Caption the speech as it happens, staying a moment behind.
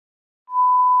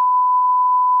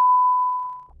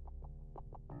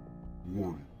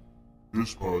Warning.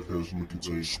 This podcast may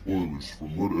contain spoilers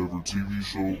from whatever TV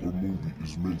show or movie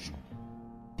is mentioned.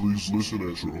 Please listen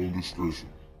at your own discretion.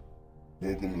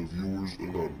 Welcome to Viewers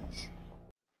Anonymous.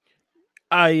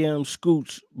 I am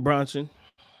Scoots Bronson.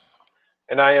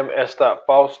 And I am Estop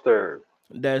Foster.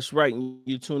 That's right.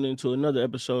 You tune into another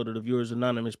episode of the Viewers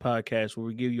Anonymous podcast where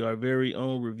we give you our very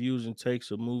own reviews and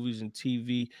takes of movies and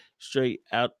TV straight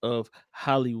out of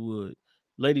Hollywood.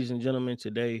 Ladies and gentlemen,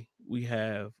 today we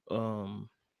have a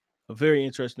very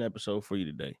interesting episode for you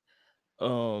today.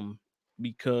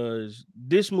 Because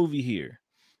this movie here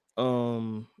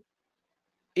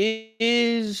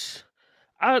is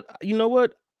you know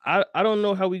what? I don't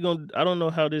know how I don't know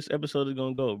how this episode is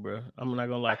gonna go, bro. I'm not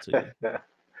gonna lie to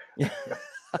you.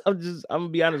 I'm gonna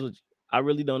be honest with you. I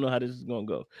really don't know how this is gonna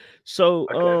go. So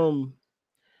Okay.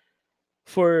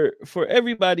 for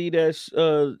everybody that's you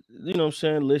know what I'm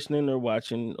saying, listening or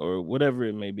watching or whatever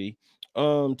it may be,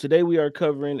 today we are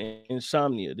covering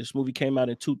Insomnia. This movie came out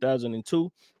in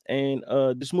 2002, and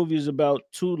this movie is about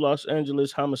two Los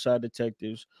Angeles homicide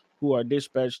detectives who are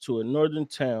dispatched to a northern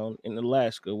town in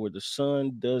Alaska where the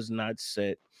sun does not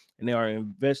set, and they are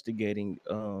investigating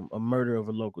a murder of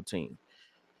a local teen.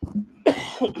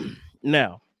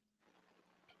 Now,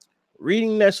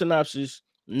 reading that synopsis,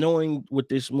 knowing what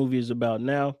this movie is about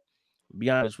now, be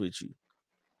honest with you,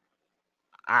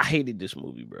 I hated this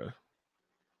movie, bro.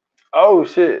 Oh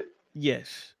shit.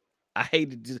 Yes, I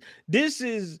hated this.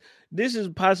 This is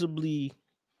possibly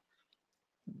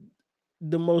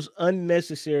the most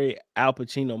unnecessary Al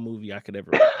Pacino movie I could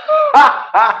ever watch.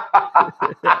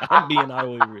 I'm being all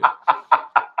the way real.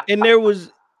 And there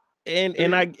was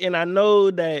and I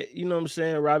know that, you know what I'm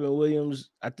saying, Robin Williams,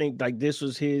 I think like this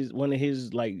was his one of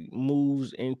his like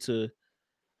moves into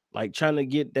like trying to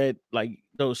get that like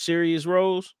those serious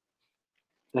roles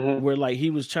Mhm. where like he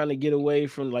was trying to get away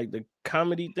from like the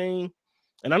comedy thing.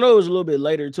 And I know it was a little bit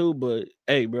later too, but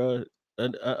hey, bro,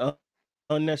 a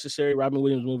unnecessary Robin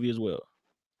Williams movie as well.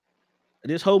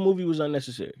 This whole movie was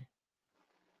unnecessary.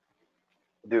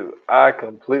 Dude, I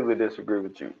completely disagree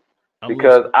with you I'm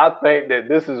because listening. I think that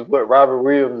this is what Robert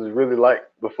Williams is really like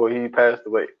before he passed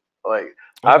away. Like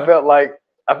I Okay. felt like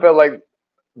I felt like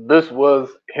this was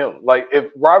him. Like if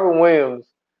Robert Williams,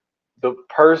 the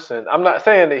person, I'm not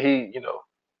saying that he,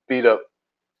 beat up,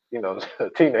 a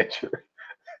teenager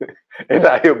and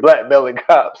out here blackmailing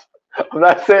cops. I'm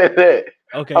not saying that.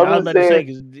 Okay, I I'm was just about to saying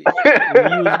say because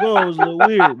where you was going was a little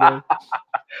weird, bro.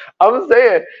 I'm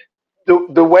saying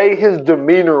the way his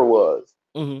demeanor was,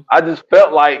 Hmm. I just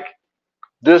felt like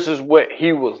this is what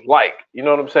he was like. You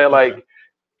know what I'm saying? Okay. Like,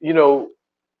 you know,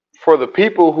 for the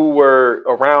people who were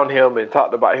around him and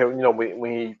talked about him, when he,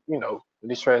 when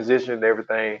he transitioned and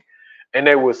everything, and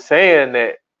they were saying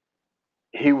that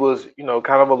he was,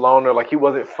 kind of a loner, like he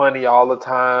wasn't funny all the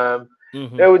time.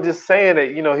 Hmm. They were just saying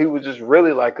that, he was just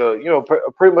really like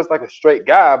pretty much like a straight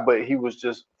guy, but he was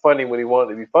just funny when he wanted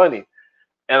to be funny.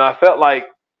 And I felt like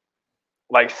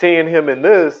seeing him in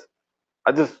this,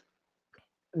 I just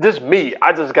me,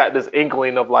 I just got this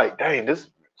inkling of like, dang, this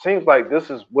seems like this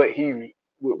is what he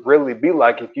would really be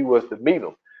like if you was to meet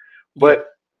him. Yeah. But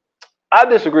I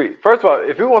disagree. First of all,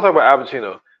 if you want to talk about Al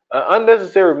Pacino, an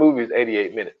unnecessary movie is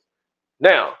 88 minutes.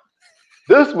 Now,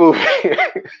 this movie,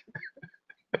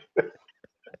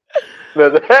 now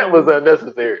that was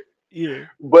unnecessary. Yeah.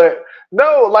 But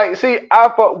no, like, see,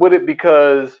 I fuck with it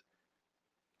because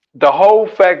the whole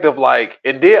fact of like,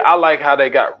 and then I like how they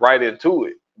got right into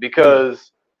it Yeah.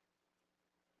 because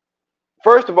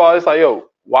first of all, it's like, yo,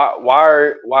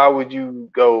 why would you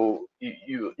go?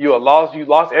 You you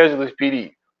Los Angeles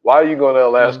PD. Why are you going to Mhm.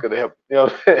 Alaska to help? You know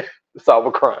what I'm saying? Solve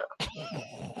a crime.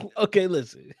 Okay,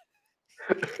 listen,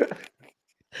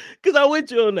 because I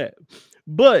went you on that,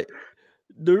 but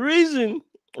the reason,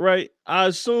 right? I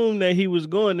assumed that he was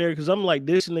going there because I'm like,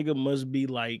 this nigga must be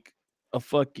like a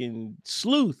fucking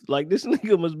sleuth. Like this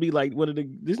nigga must be like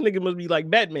this nigga must be like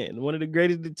Batman, one of the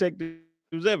greatest detectives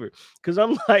ever. Cause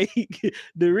I'm like,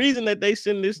 the reason that they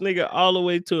send this nigga all the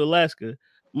way to Alaska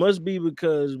must be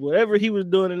because whatever he was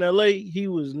doing in LA, he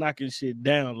was knocking shit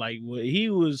down. Like what he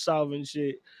was solving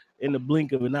shit in the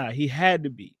blink of an eye. He had to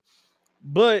be.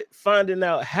 But finding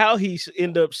out how he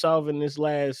end up solving this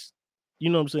last, you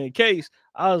know what I'm saying, case,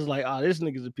 I was like, oh, this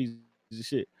nigga's a piece of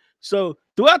shit. So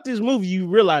throughout this movie, you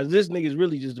realize this nigga's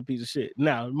really just a piece of shit.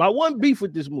 Now, my one beef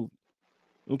with this movie,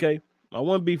 okay, my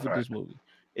one beef with All this right. movie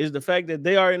is the fact that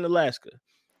they are in Alaska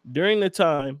during the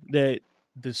time that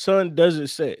the sun doesn't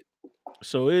set.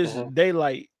 So it's Mm-hmm.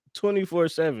 daylight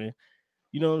 24/7,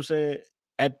 you know what I'm saying,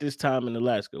 at this time in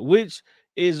Alaska, which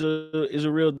is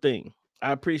a real thing.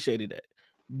 I appreciated that.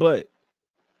 But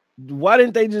why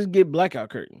didn't they just get blackout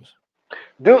curtains?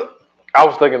 Dude, I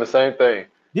was thinking the same thing.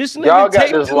 This Y'all nigga got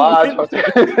taped this the large window. hotel.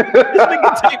 This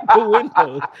nigga taped the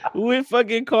windows with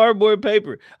fucking cardboard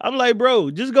paper. I'm like,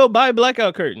 bro, just go buy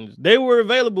blackout curtains. They were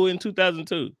available in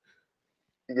 2002.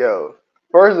 Yo,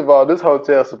 first of all, this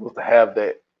hotel's supposed to have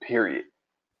that. Period.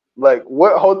 Like,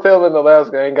 what hotel in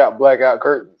Alaska ain't got blackout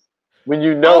curtains? When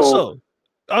you know, Also,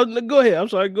 go ahead. I'm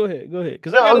sorry. Go ahead.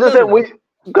 Because I no, got I'm just another one. saying,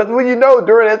 because when you know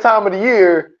during that time of the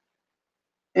year,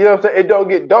 you know what I'm saying, it don't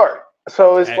get dark.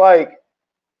 So it's like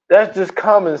that's just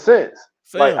common sense.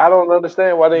 Like, I Fam, don't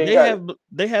understand why they ain't got it.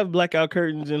 they have blackout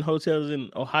curtains in hotels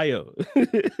in Ohio. So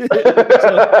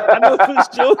I know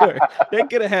for sure they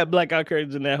could have had blackout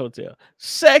curtains in that hotel.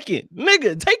 Second,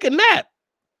 nigga, take a nap.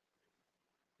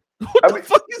 What the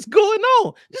fuck is going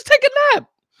on? Just take a nap.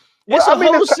 It's a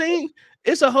whole scene.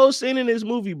 It's a whole scene in this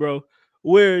movie, bro,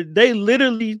 where they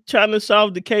literally trying to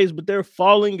solve the case, but they're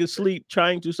falling asleep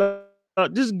trying to solve.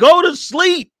 Just go to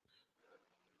sleep.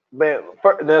 Man,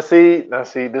 now see,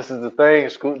 this is the thing.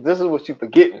 This is what you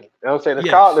forgetting. You know what I'm saying? It's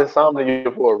called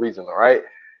Insomnia for a reason, all right?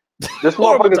 This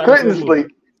motherfucker couldn't sleep.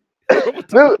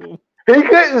 Dude, he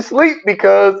couldn't sleep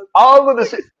because all of the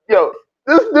shit. Yo,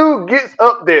 this dude gets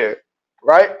up there,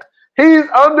 right? He's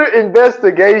under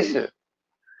investigation.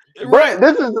 Right. But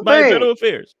this is the by thing. Federal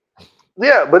Affairs.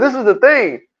 Yeah, but this is the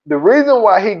thing. The reason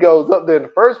why he goes up there in the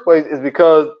first place is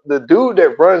because the dude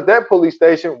that runs that police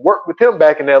station worked with him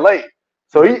back in LA.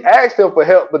 So he asked him for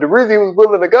help, but the reason he was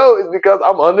willing to go is because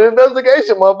I'm under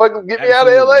investigation, motherfuckers. Get me out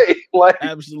of LA. Like,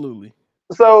 absolutely.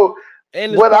 So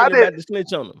and his partner about to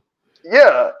snitch on him.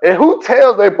 Yeah, and who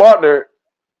tells their partner?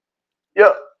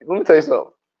 Yeah, let me tell you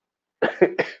something.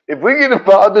 If we get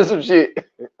involved in some shit,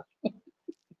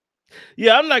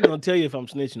 yeah, I'm not gonna tell you if I'm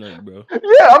snitching on you, bro.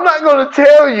 Yeah, I'm not gonna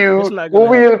tell you when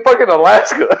we in fucking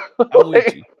Alaska. I'm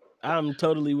with you. I'm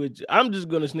totally with you. I'm just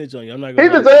gonna snitch on you. I'm not gonna.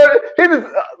 He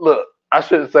deserved. Look, I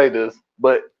shouldn't say this,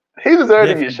 but he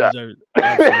deserved to get shot.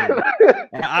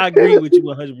 I agree with you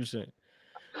 100%.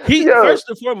 First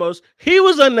and foremost, he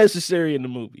was unnecessary in the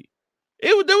movie.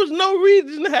 There was no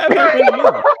reason to have him in the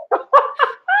movie.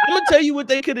 I'm gonna tell you what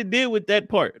they could have did with that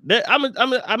part. I'm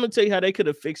gonna tell you how they could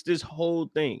have fixed this whole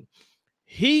thing.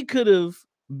 He could have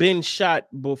been shot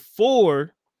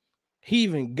before he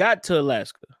even got to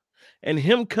Alaska. And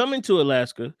him coming to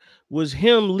Alaska was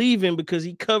him leaving because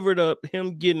he covered up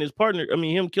him getting his partner. I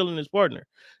mean, him killing his partner.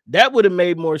 That would have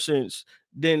made more sense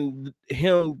than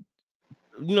him,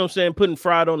 you know what I'm saying, putting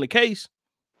fraud on the case.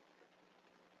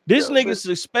 This nigga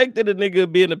suspected a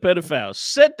nigga being a pedophile,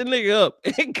 set the nigga up,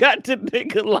 and got the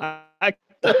nigga locked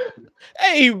up.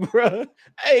 Hey, bro.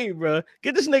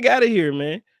 Get this nigga out of here,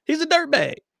 man. He's a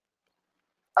dirtbag.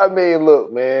 I mean,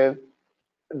 look, man.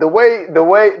 The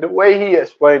way he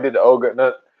explained it to Olga,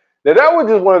 now that was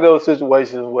just one of those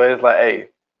situations where it's like, hey,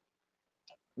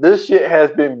 this shit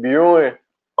has been brewing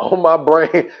on my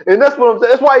brain, and that's what I'm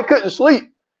saying. That's why he couldn't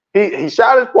sleep. He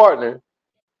shot his partner. You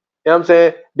know what I'm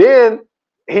saying? Then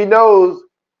he knows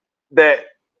that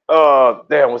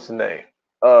damn, what's his name?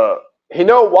 He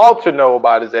know Walter know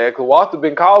about his ass because Walter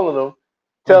been calling him,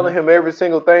 telling him every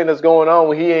single thing that's going on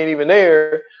when he ain't even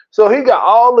there. So he got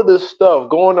all of this stuff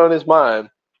going on his mind.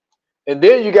 And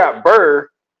then you got Burr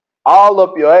all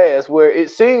up your ass, where it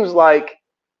seems like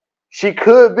she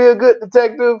could be a good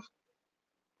detective,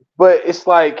 but it's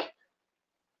like,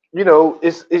 you know,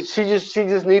 she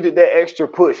just needed that extra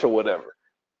push or whatever.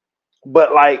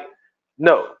 But like,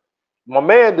 no, my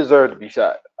man deserved to be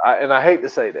shot, and I hate to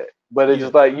say that, but it's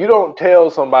just like you don't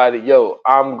tell somebody, yo,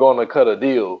 I'm gonna cut a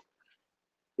deal.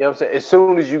 You know what I'm saying? As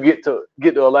soon as you get to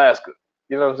Alaska,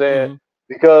 you know what I'm saying?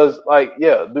 Because like,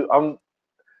 yeah, dude,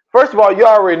 first of all, you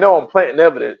already know I'm planting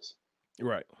evidence.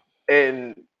 Right.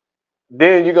 And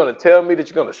then you're going to tell me that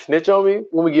you're going to snitch on me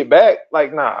when we get back?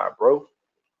 Like, nah, bro.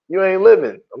 You ain't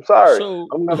living. I'm sorry. So,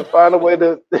 I'm going to find a way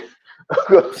to...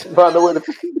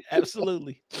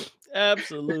 Absolutely.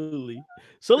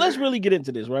 So let's really get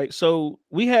into this, right? So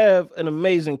we have an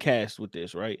amazing cast with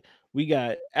this, right? We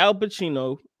got Al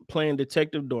Pacino playing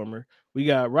Detective Dormer. We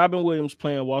got Robin Williams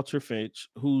playing Walter Finch,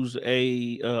 who's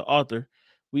a author.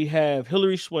 We have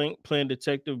Hilary Swank playing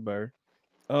Detective Burr.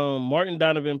 Martin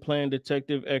Donovan playing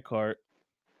Detective Eckhart.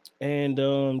 And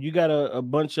you got a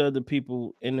bunch of other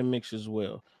people in the mix as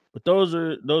well. But those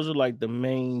are like the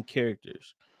main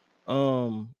characters.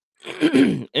 And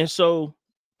so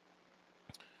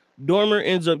Dormer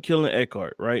ends up killing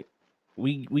Eckhart, right?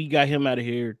 We got him out of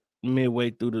here midway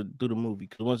through the movie,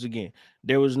 because once again,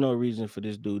 there was no reason for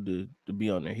this dude to be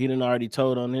on there. He done already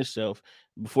told on himself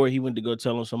before he went to go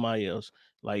tell on somebody else.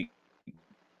 Like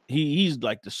he's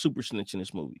like the super snitch in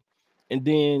this movie. And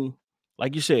then,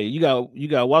 like you said, you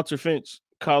got Walter Finch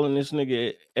calling this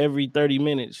nigga every 30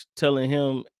 minutes, telling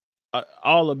him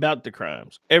all about the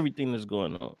crimes, everything that's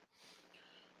going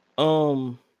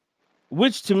on.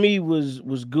 Which to me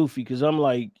was goofy because I'm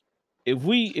like, if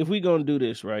we gonna do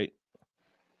this right,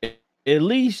 at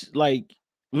least like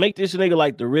make this nigga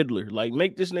like the Riddler, like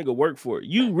make this nigga work for it.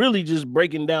 You really just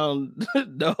breaking down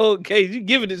the whole case. You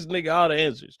giving this nigga all the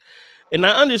answers, and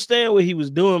I understand what he was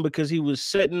doing because he was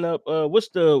setting up. What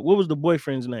was the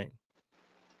boyfriend's name?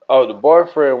 Oh, the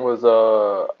boyfriend was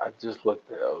I just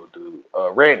looked at dude,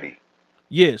 Randy.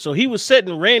 Yeah, so he was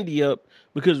setting Randy up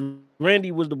because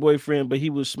Randy was the boyfriend, but he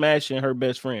was smashing her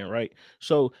best friend, right?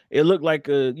 So it looked like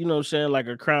a, you know what I'm saying, like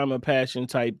a crime of passion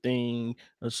type thing,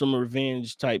 or some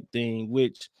revenge type thing,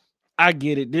 which I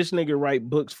get it. This nigga write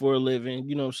books for a living,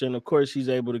 you know what I'm saying? Of course, he's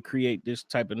able to create this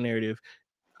type of narrative.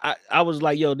 I was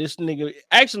like, yo, this nigga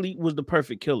actually was the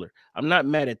perfect killer. I'm not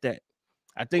mad at that.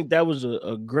 I think that was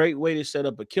a great way to set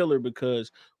up a killer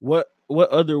because what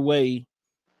other way,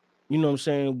 you know what I'm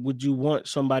saying, would you want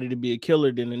somebody to be a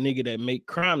killer than a nigga that make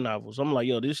crime novels? I'm like,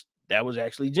 yo, that was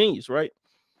actually genius, right?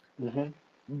 Mm-hmm.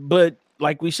 But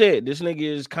like we said, this nigga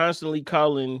is constantly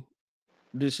calling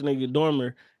this nigga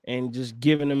Dormer and just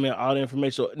giving him all the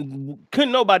information. So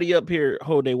couldn't nobody up here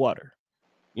hold their water?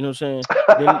 You know what I'm saying?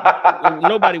 Then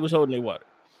nobody was holding their water.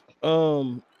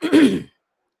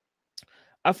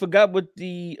 I forgot what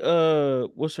the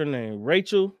what's her name?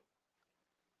 Rachel.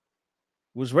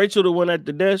 Was Rachel the one at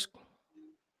the desk?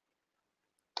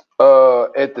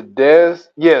 At the desk,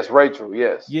 yes, Rachel,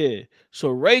 yes. Yeah. So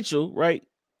Rachel, right,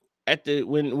 at the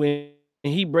when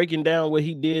he breaking down what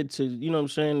he did to, you know what I'm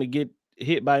saying, to get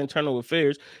hit by internal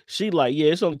affairs, she like,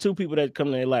 yeah, it's only two people that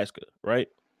come to Alaska, right?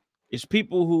 It's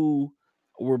people who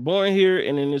were born here,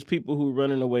 and then there's people who are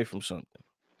running away from something.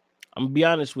 I'm gonna be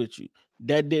honest with you,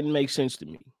 that didn't make sense to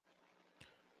me.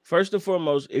 First and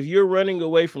foremost, if you're running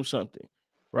away from something,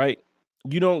 right,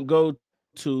 you don't go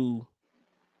to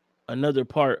another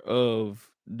part of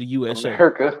the USA.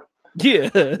 America. Yeah,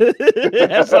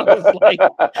 that's all. It's like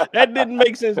that didn't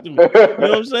make sense to me. You know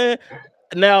what I'm saying?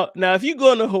 Now, if you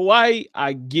going to Hawaii,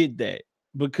 I get that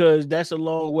because that's a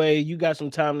long way. You got some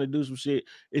time to do some shit.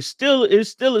 It's still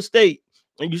a state,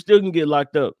 and you still can get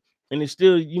locked up, and it's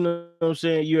still, you know what I'm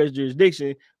saying, U.S.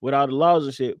 jurisdiction with all the laws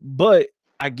and shit. But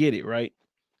I get it, right?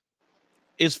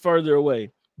 It's further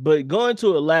away. But going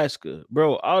to Alaska,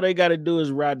 bro, all they got to do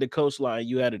is ride the coastline.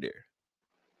 You out of there.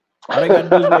 All they gotta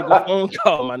do is make a phone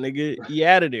call, my nigga. You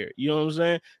out of there. You know what I'm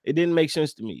saying? It didn't make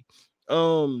sense to me.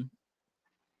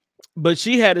 But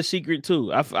she had a secret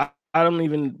too. I don't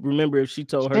even remember if she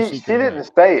told her secret. She didn't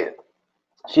say it.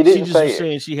 She just was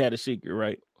saying she had a secret,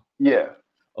 right? Yeah.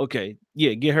 Okay.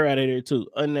 Yeah, get her out of there too.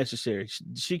 Unnecessary.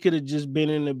 She could have just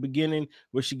been in the beginning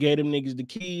where she gave them niggas the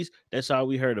keys. That's all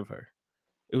we heard of her.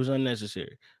 It was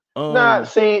unnecessary. Nah,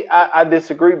 see, I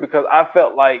disagree because I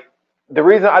felt like the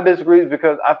reason I disagree is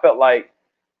because I felt like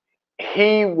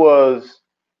he was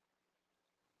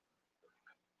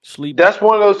sleep. That's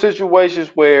one of those situations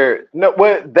where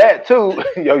that too.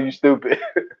 Yo, you stupid.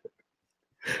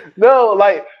 No,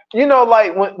 like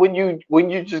like when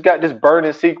you just got this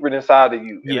burning secret inside of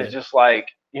you, and it's just like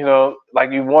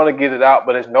like you want to get it out,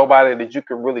 but there's nobody that you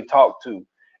can really talk to,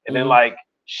 and then like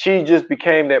she just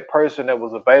became that person that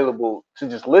was available to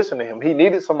just listen to him. He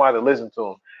needed somebody to listen to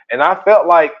him, and I felt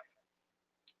like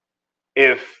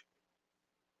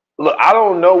look, I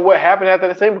don't know what happened after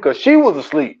the scene because she was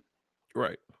asleep.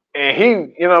 Right. And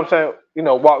he, what I'm saying,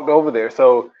 walked over there.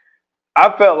 So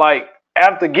I felt like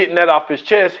after getting that off his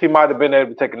chest, he might have been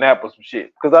able to take a nap or some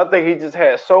shit. Because I think he just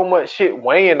had so much shit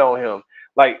weighing on him.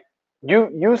 Like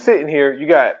you sitting here, you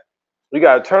got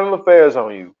internal affairs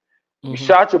on you. You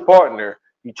shot your partner.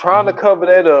 You trying to cover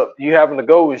that up. You having to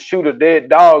go and shoot a dead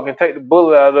dog and take the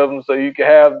bullet out of him so you can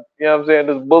have, what I'm saying,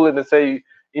 this bullet and say,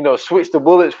 switch the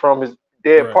bullets from his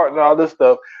dead partner, all this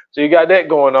stuff. So you got that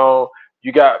going on.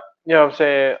 You got, what I'm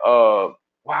saying,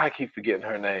 why I keep forgetting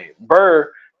her name?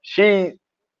 Burr, she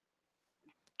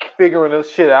figuring this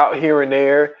shit out here and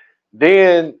there.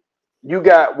 Then you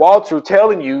got Walter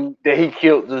telling you that he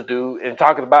killed this dude and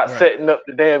talking about setting up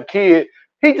the damn kid.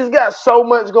 He just got so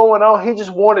much going on. He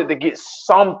just wanted to get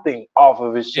something off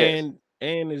of his chest.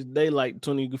 And it's daylight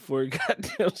 24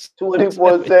 goddamn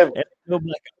 24/7. No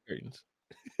black curtains.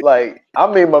 Like,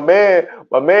 I mean, my man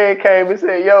came and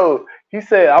said, "Yo," he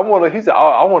said, I want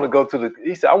to go to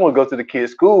the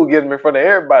kid's school, get him in front of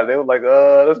everybody. They were like,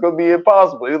 that's gonna be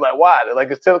impossible. He was like, why? They're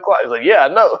like, it's 10 o'clock. He's like, yeah, I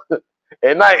know.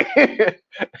 At night.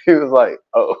 He was like,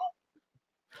 oh.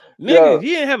 Nigga,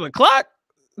 you didn't have a clock?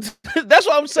 That's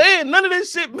what I'm saying. None of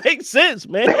this shit makes sense,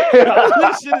 man. All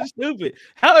this shit is stupid.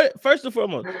 First and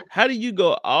foremost, how do you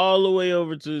go all the way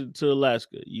over to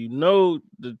Alaska? You know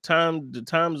the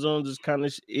time zones is kind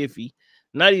of iffy.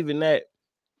 Not even that.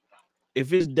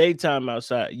 If it's daytime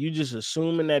outside, you just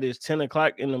assuming that it's 10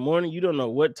 o'clock in the morning. You don't know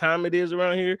what time it is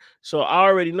around here. So I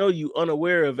already know you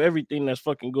unaware of everything that's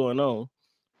fucking going on.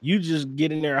 You just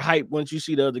get in there hype once you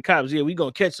see the other cops. Yeah, we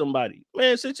gonna catch somebody.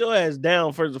 Man, sit your ass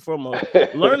down first and foremost.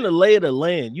 Learn the lay of the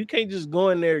land. You can't just go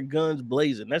in there guns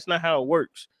blazing. That's not how it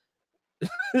works.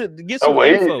 Get some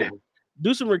info.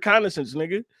 Do some reconnaissance,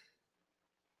 nigga.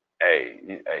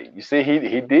 Hey, you see,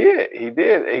 he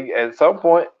did. At some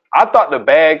point, I thought the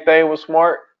bag thing was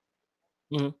smart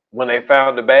when they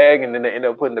found the bag, and then they ended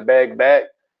up putting the bag back,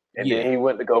 and then he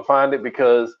went to go find it,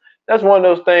 because that's one of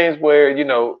those things where, you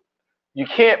know, you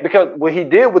can't, because what he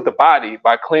did with the body,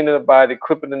 by cleaning the body,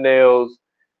 clipping the nails,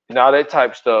 and all that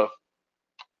type of stuff.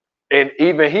 And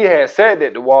even he had said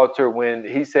that to Walter when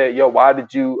he said, yo, why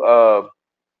did you,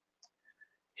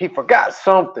 he forgot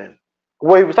something.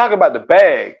 Well, he was talking about the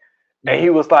bag, and he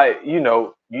was like, you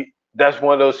know, that's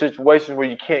one of those situations where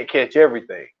you can't catch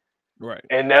everything. Right.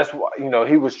 And that's why, you know,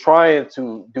 he was trying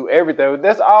to do everything. But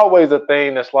that's always a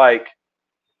thing that's like,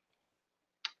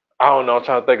 I don't know, I'm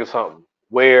trying to think of something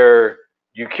where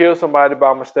you kill somebody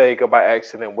by mistake or by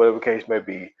accident, whatever the case may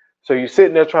be. So you're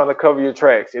sitting there trying to cover your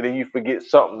tracks, and then you forget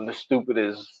something as stupid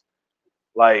as,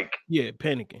 like,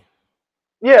 panicking.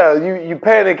 Yeah, you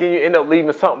panic and you end up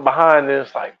leaving something behind, and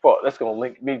it's like, fuck, that's gonna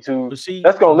link me to.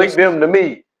 That's gonna link them to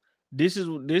me. This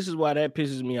is why that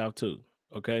pisses me off too.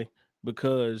 Okay,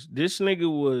 because this nigga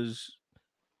was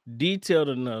detailed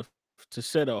enough to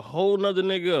set a whole nother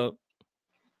nigga up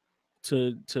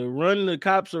to run the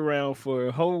cops around for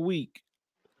a whole week,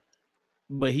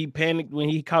 but he panicked when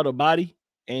he caught a body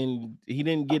and he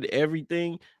didn't get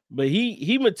everything. But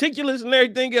he meticulous and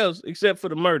everything else except for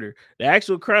the murder, the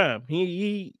actual crime.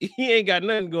 He ain't got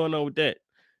nothing going on with that.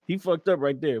 He fucked up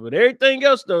right there. But everything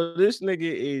else though, this nigga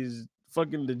is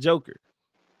fucking the Joker.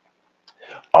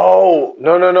 Oh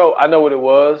no! I know what it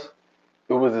was.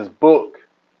 It was his book.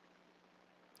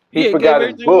 He forgot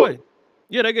his book. Away.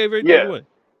 Yeah, they gave everything away.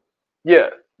 Yeah,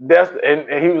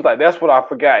 and he was like, that's what I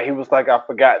forgot. He was like, I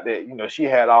forgot that, you know, she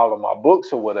had all of my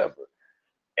books or whatever.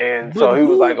 And so he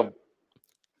was like,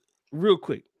 real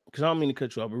quick, because I don't mean to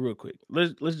cut you off, but real quick,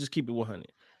 let's just keep it 100.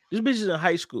 This bitch is in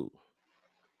high school.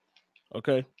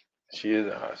 Okay, she is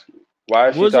in high school. Why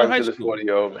is she talking to this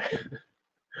 40-year-old man?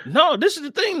 No, this is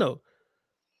the thing though.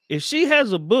 If she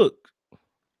has a book,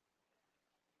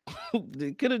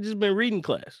 it could have just been reading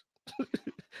class.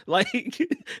 Like,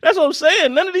 that's what I'm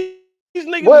saying. None of these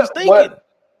niggas was thinking.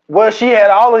 Well, she had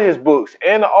all of his books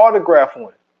and the autograph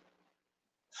one.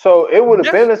 So it would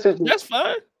have been a situation. That's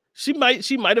fine. She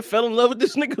might have fell in love with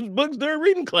this nigga's books during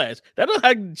reading class. That don't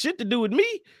have shit to do with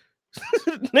me.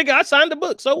 Nigga, I signed the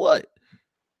book. So what?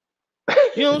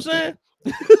 You know what I'm saying?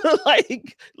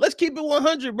 Like, let's keep it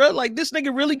 100, bro. Like, this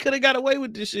nigga really could have got away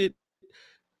with this shit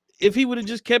if he would have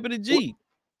just kept it a G.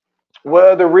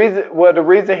 Well, the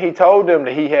reason he told them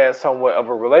that he had somewhat of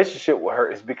a relationship with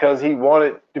her is because he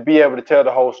wanted to be able to tell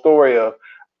the whole story of,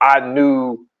 I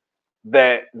knew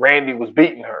that Randy was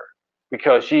beating her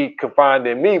because she confided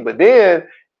in me. But then,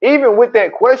 even with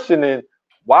that questioning,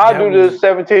 why do the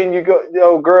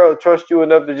 17-year-old girl trust you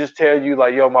enough to just tell you,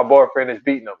 like, yo, my boyfriend is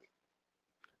beating on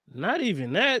me? Not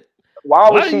even that. Why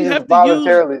would she just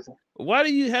voluntarily? Why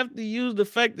do you have to use the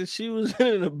fact that she was in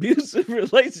an abusive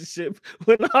relationship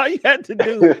when all you had to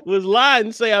do was lie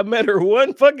and say I met her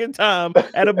one fucking time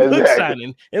at a book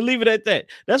signing and leave it at that?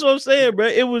 That's what I'm saying, bro.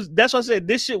 That's what I said.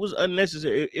 This shit was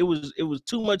unnecessary. It was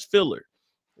too much filler.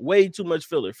 Way too much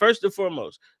filler. First and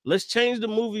foremost, let's change the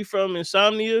movie from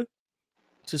Insomnia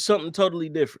to something totally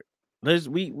different.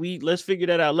 Let's figure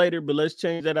that out later, but let's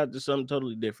change that out to something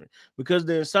totally different, because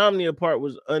the Insomnia part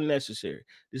was unnecessary.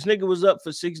 This nigga was up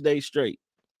for 6 days straight,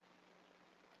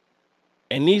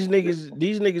 and these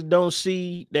niggas don't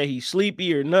see that he's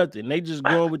sleepy or nothing. They just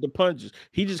going with the punches.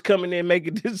 He just coming in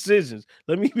making decisions.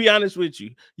 Let me be honest with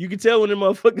you. You can tell when the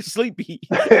motherfucker's sleepy.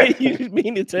 You just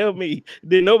mean to tell me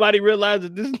that nobody realized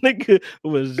that this nigga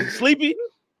was sleepy?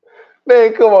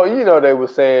 Man, come on. You know they were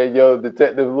saying, yo,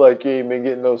 detective, like, you ain't been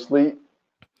getting no sleep.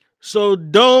 So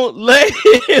don't let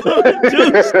him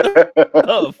do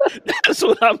stuff. That's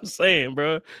what I'm saying,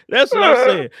 bro. That's what I'm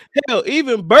saying. Hell,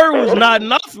 even Burr was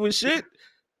nodding off with shit.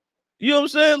 You know what I'm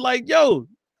saying? Like, yo,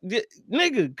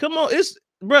 nigga, come on.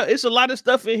 It's a lot of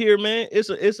stuff in here, man.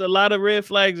 It's a lot of red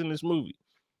flags in this movie.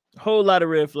 A whole lot of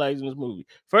red flags in this movie.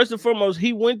 First and foremost,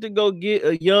 he went to go get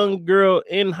a young girl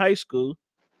in high school.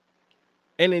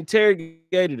 and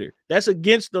interrogated her. That's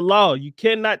against the law. You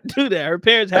cannot do that. Her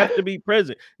parents have to be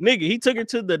present. Nigga, he took her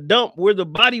to the dump where the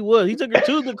body was. He took her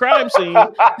to the crime scene.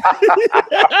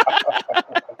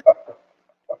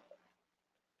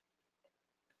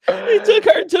 He took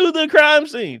her to the crime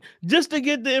scene just to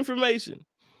get the information.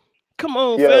 Come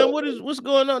on, fam. What's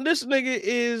going on? This nigga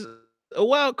is a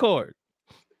wild card.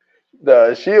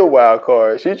 Nah, she a wild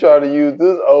card. She trying to use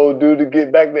this old dude to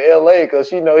get back to LA because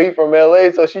she know he from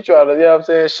LA, so she trying to, you know what I'm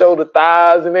saying, show the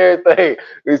thighs and everything.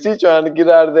 And she trying to get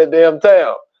out of that damn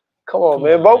town. Come on,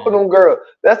 man. Both of them girls.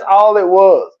 That's all it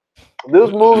was.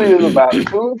 This movie is about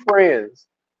two friends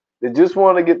that just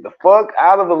want to get the fuck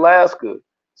out of Alaska.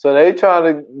 So they trying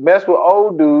to mess with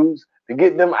old dudes to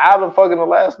get them out of fucking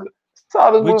Alaska. That's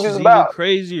all this movie is about. Even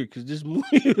crazier because this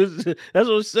movie was, that's what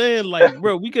I'm saying. Like,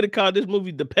 bro, we could have called this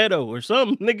movie The Pedo or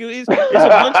something. Nigga, it's a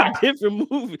bunch of different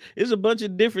movies. It's a bunch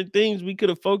of different things we could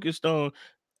have focused on,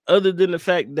 other than the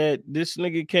fact that this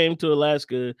nigga came to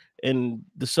Alaska and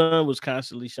the sun was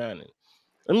constantly shining.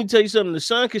 Let me tell you something. The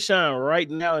sun can shine right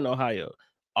now in Ohio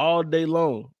all day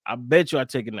long. I bet you I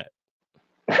take a nap.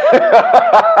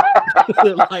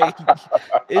 Like,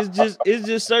 it's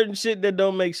just certain shit that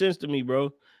don't make sense to me,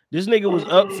 bro. This nigga was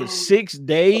up for 6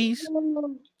 days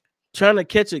trying to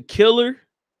catch a killer.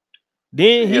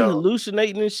 Then he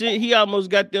hallucinating and shit. He almost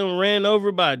got them ran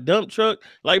over by a dump truck.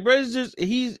 Like, bro, it's just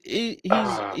he's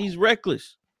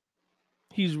reckless.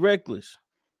 He's reckless.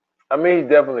 I mean, he's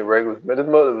definitely reckless. But this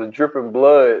mother was dripping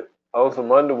blood on some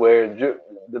underwear,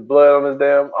 the blood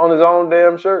on his own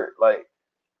damn shirt. Like,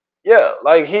 yeah,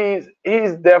 like he's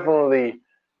definitely,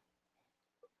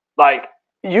 like,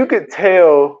 you could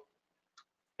tell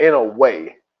in a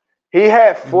way he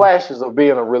had flashes of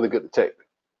being a really good detective,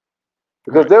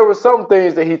 because there were some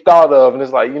things that he thought of, and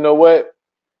it's like, you know what,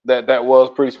 that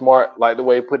was pretty smart, like the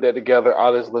way he put that together,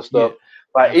 all this little stuff.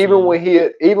 Like, absolutely.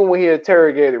 even when he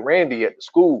interrogated Randy at the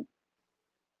school,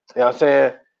 you know what I'm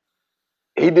saying,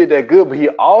 he did that good. But he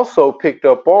also picked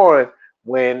up on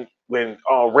when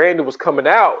Randy was coming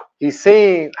out, he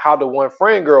seen how the one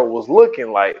friend girl was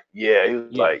looking. Like, he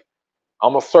was like,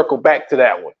 I'm gonna circle back to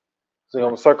that one. So I'm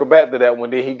gonna circle back to that one.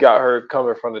 Then he got her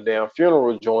coming from the damn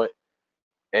funeral joint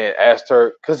and asked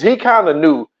her, because he kind of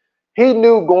knew. He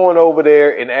knew going over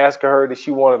there and asking her that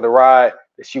she wanted to ride,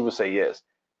 that she would say yes.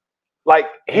 Like,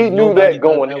 he knew that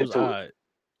going into it.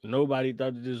 Nobody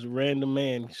thought that this random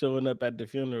man showing up at the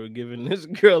funeral giving this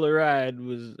girl a ride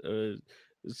was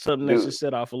something that should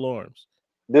set off alarms.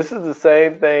 This is the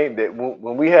same thing that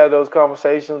when we had those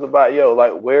conversations about,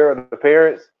 like, where are the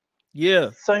parents?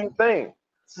 Yeah. Same thing.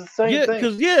 It's the same thing.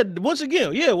 Because, once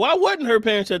again, why wasn't her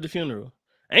parents at the funeral?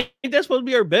 Ain't that supposed to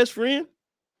be her best friend?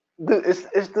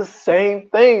 It's the same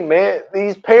thing, man.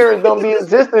 These parents don't be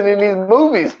existing in these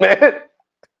movies, man.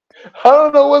 I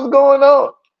don't know what's going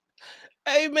on.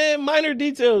 Hey, man, minor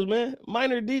details, man.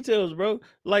 Minor details, bro.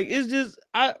 Like, it's just,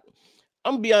 I'm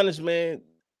gonna be honest, man.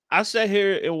 I sat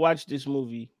here and watched this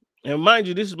movie. And mind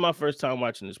you, this is my first time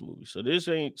watching this movie. So this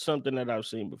ain't something that I've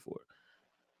seen before.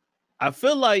 I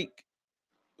feel like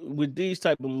with these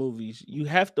type of movies, you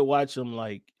have to watch them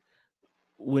like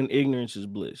when ignorance is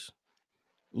bliss.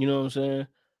 You know what I'm saying?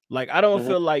 Like, I don't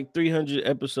feel like 300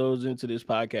 episodes into this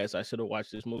podcast, I should have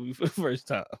watched this movie for the first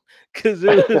time, because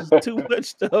it was too much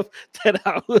stuff that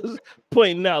I was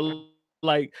pointing out.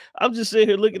 Like, I'm just sitting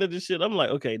here looking at this shit. I'm like,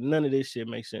 okay, none of this shit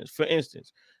makes sense. For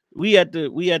instance, we at the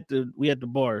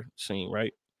bar scene,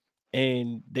 right?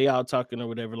 And they all talking or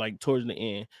whatever, like towards the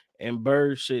end. And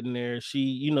Bird's sitting there.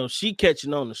 She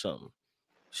catching on to something.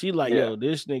 She like, yo,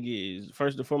 this nigga is,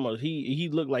 first and foremost, he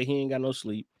looked like he ain't got no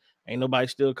sleep. Ain't nobody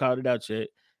still called it out yet.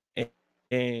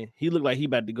 And he looked like he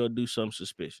about to go do something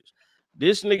suspicious.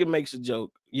 This nigga makes a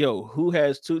joke. Yo, who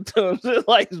has 2 thumbs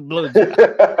like his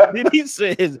blowjob? Then he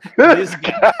says, this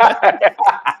guy.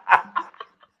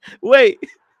 Wait.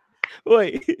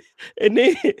 And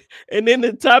then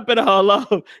to top it all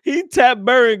off, he tapped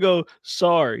Burr and go,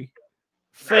 sorry.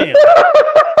 Fam.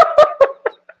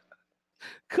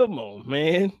 Come on,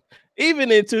 man.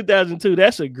 Even in 2002,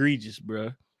 that's egregious,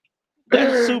 bro.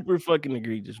 That's super fucking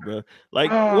egregious, bro.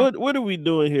 Like, what are we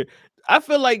doing here? I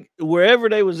feel like wherever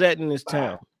they was at in this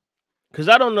town, because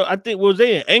I don't know. I think, was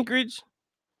they in Anchorage?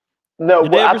 No,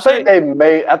 I think they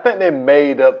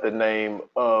made up the name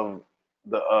of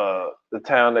the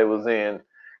town they was in,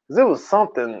 because it was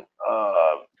something.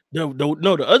 No,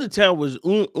 the other town was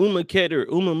Umaket or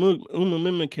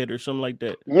Umamimaket or something like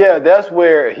that. Yeah, that's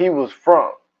where he was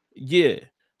from. Yeah.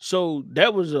 So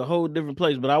that was a whole different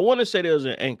place, but I want to say there was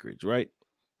in Anchorage, right?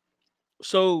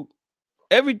 So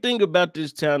everything about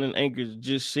this town in Anchorage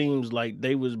just seems like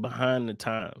they was behind the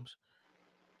times.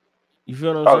 You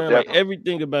feel what I'm Oh, saying? Like definitely.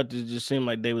 everything about this just seemed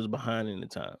like they was behind in the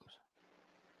times.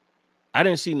 I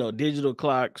didn't see no digital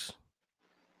clocks.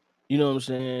 You know what I'm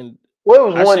saying? Well, it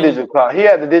was I one seen digital clock. He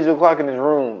had the digital clock in his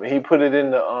room. And he put it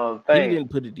in the he thing. didn't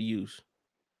put it to use.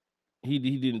 He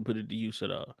didn't put it to use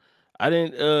at all. I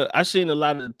didn't I seen a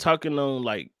lot of talking on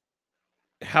like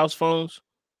house phones.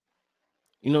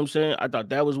 You know what I'm saying? I thought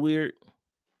that was weird.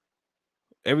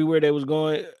 Everywhere they was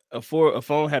going, a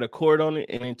phone had a cord on it,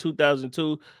 and in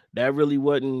 2002, that really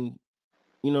wasn't.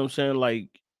 You know what I'm saying? Like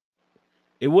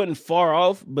it wasn't far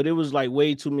off, but it was like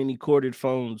way too many corded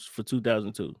phones for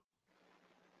 2002.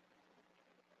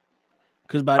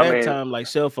 Because by I that mean, time, like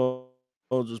cell phones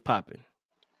was popping.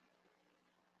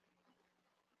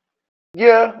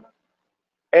 yeah,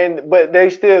 and but they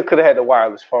still could have had the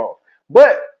wireless phone.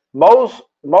 But most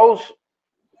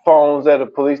phones at the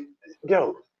police,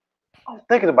 yo, I'm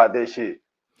thinking about this shit.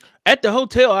 At the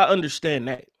hotel, I understand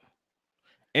that,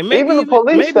 and Even the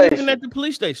police maybe even station. at the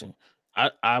police station,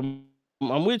 I'm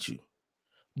with you.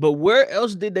 But where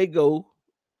else did they go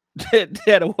that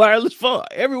had a wireless phone?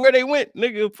 Everywhere they went,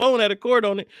 nigga, phone had a cord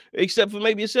on it, except for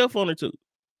maybe a cell phone or two.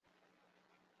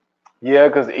 Yeah,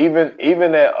 because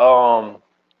even at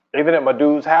my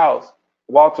dude's house,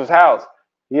 Walter's house,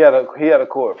 he had a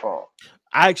cord phone.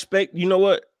 I expect, you know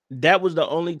what? That was the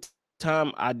only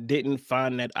time I didn't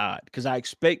find that odd because I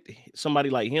expect somebody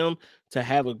like him to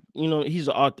have a, he's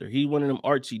an author. He's one of them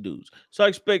artsy dudes. So I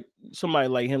expect somebody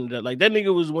like him that, like that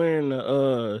nigga was wearing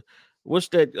what's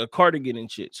that, a cardigan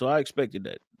and shit. So I expected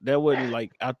that. That wasn't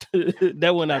like out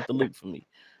that went out the loop for me.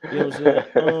 You know what I'm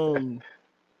saying?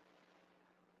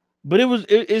 But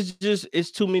it's just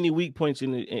it's too many weak points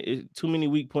in too many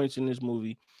weak points in this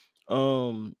movie.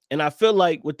 And I feel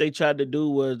like what they tried to do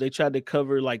was they tried to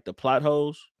cover like the plot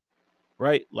holes,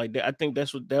 right? Like I think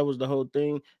that was the whole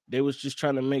thing. They was just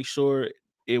trying to make sure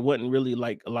it wasn't really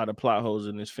like a lot of plot holes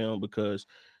in this film because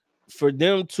for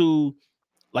them to,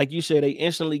 like you said, they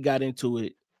instantly got into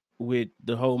it with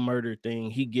the whole murder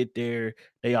thing. He get there,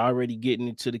 they already getting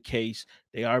into the case,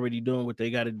 they already doing what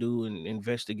they got to do and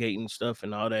investigating stuff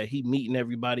and all that. He meeting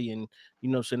everybody and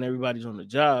saying everybody's on the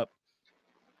job.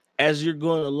 As you're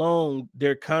going along,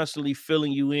 they're constantly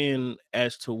filling you in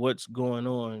as to what's going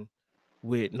on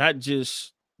with not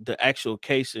just the actual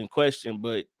case in question,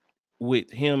 but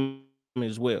with him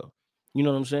as well. You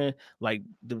know what I'm saying? Like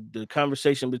the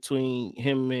conversation between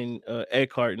him and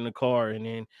Eckhart in the car, and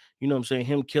then what I'm saying,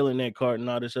 him killing Eckhart and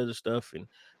all this other stuff, and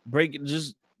break it.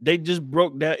 Just they just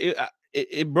broke down.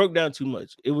 It broke down too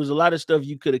much. It was a lot of stuff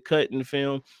you could have cut in the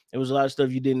film. It was a lot of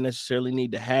stuff you didn't necessarily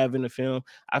need to have in the film.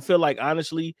 I feel like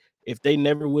honestly, if they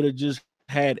never would have just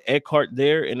had Eckhart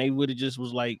there, and they would have just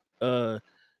was like,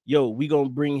 yo, we gonna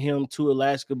bring him to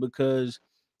Alaska because,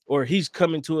 or he's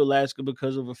coming to Alaska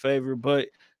because of a favor, but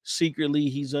secretly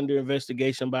he's under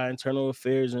investigation by internal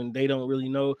affairs and they don't really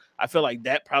know. I feel like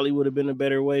that probably would have been a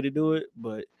better way to do it.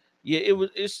 But yeah, it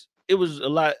was a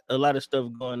lot of stuff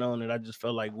going on that I just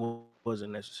felt like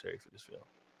wasn't necessary for this film.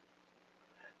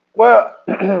 Well,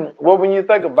 well, when you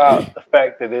think about the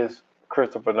fact that it's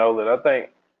Christopher Nolan, I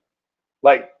think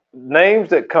like names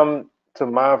that come to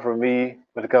mind for me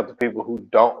when it comes to people who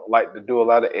don't like to do a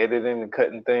lot of editing and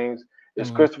cutting things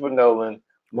is Mhm. Christopher Nolan, Right,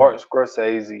 Martin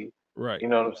Scorsese. right. You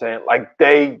know what I'm saying? Like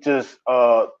they just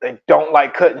they don't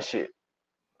like cutting shit.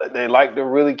 They like to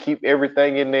really keep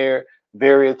everything in there,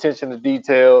 very attention to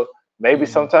detail. Maybe Mhm.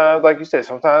 sometimes, like you said,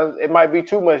 sometimes it might be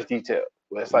too much detail.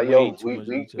 Where it's like, Way yo, too we much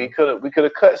we we detail. could have we could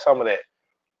have cut some of that.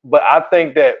 But I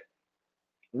think that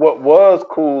what was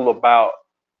cool about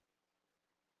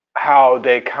how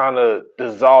they kind of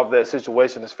dissolved that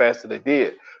situation as fast as they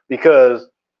did, because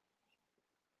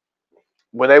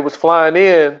when they was flying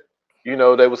in,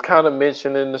 they was kind of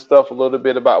mentioning the stuff a little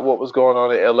bit about what was going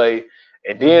on in LA,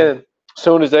 and Mhm. then as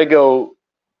soon as they go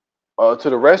to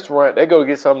the restaurant, they go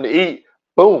get something to eat.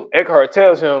 Boom, Eckhart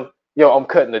tells him, "Yo, I'm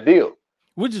cutting the deal."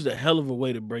 Which is a hell of a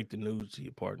way to break the news to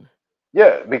your partner.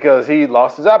 Yeah, because he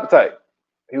lost his appetite.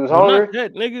 He was Well, not hungry.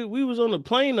 that, nigga. We was on the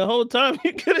plane the whole time.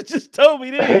 You could have just told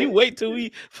me then. You wait till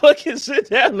we fucking sit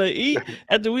down to eat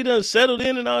after we done settled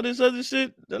in and all this other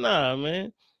shit. Nah,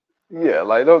 man. Yeah,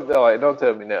 like don't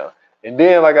tell me now. And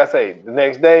then, like I say, the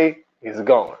next day he's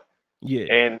gone.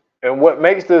 Yeah. And what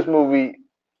makes this movie,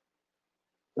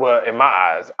 well, in my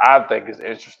eyes, I think is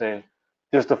interesting,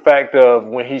 just the fact of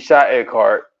when he shot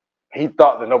Eckhart, he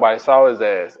thought that nobody saw his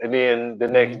ass, and then the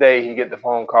next Hmm. day he get the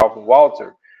phone call from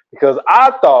Walter, because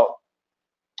I thought,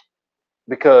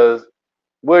 because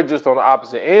we're just on the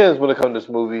opposite ends when it comes to this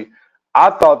movie, I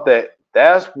thought that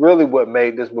that's really what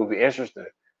made this movie interesting.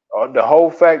 The whole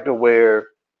factor where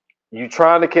you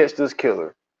trying to catch this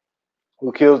killer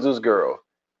who kills this girl,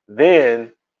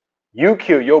 then you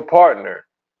kill your partner,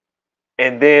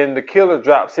 and then the killer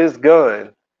drops his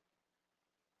gun,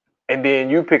 and then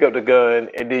you pick up the gun,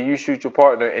 and then you shoot your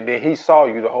partner, and then he saw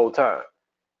you the whole time.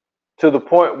 To the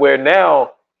point where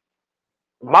now,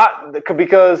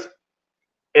 because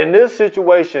in this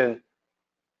situation,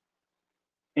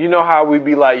 you know how we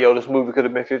be like, yo, this movie could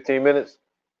have been 15 minutes?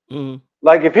 Mm-hmm.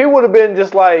 Like, if he would have been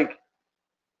just like,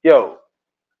 yo,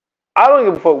 I don't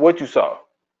give a fuck what you saw.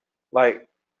 Like,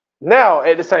 now,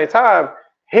 at the same time,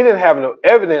 he didn't have no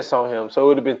evidence on him, so it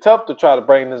would have been tough to try to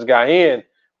bring this guy in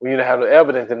when you didn't have no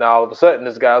evidence, and all of a sudden,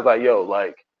 this guy's like, yo,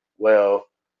 like, well,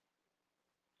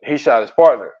 he shot his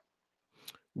partner.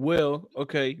 Well,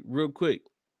 okay, real quick.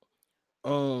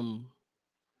 When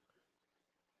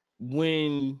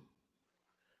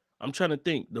I'm trying to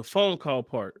think, the phone call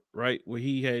part, right, where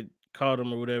he had called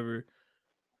him or whatever,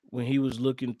 when he was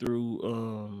looking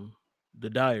through the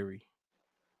diary.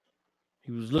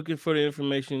 He was looking for the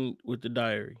information with the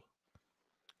diary.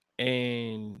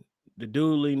 And the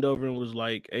dude leaned over and was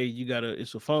like, hey,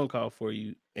 it's a phone call for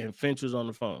you. And Finch was on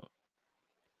the phone.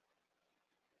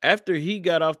 After he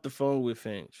got off the phone with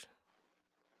Finch,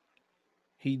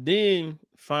 he then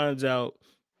finds out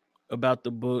about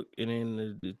the book and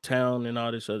then the town and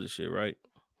all this other shit, right?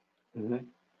 Mm-hmm.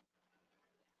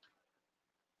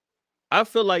 I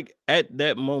feel like at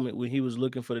that moment when he was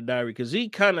looking for the diary, because he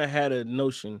kind of had a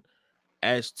notion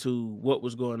as to what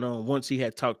was going on once he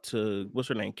had talked to, what's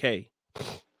her name, Kay.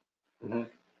 Mm-hmm.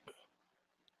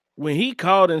 When he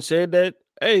called and said that,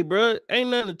 hey, bro,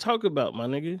 ain't nothing to talk about, my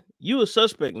nigga. You a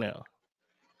suspect now.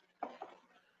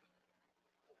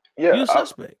 Yeah, You a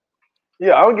suspect. I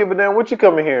don't give a damn what you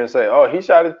come in here and say. Oh, he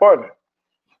shot his partner.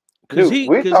 Because he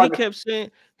kept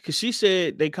saying, because she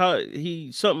said they called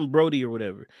he something Brody or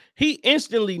whatever. He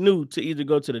instantly knew to either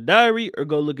go to the diary or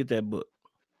go look at that book.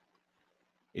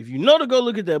 If you know to go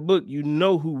look at that book, you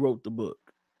know who wrote the book.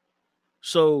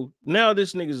 So now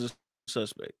this nigga's a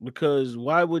suspect, because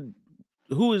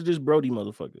who is this Brody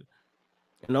motherfucker?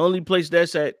 And the only place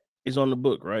that's at is on the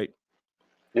book, right?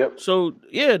 Yep. So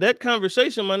yeah, that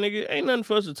conversation, my nigga, ain't nothing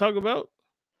for us to talk about.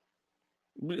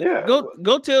 Yeah.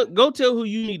 Go tell who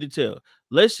you need to tell.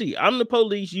 Let's see. I'm the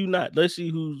police, you not. Let's see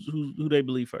who they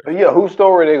believe first. Yeah, whose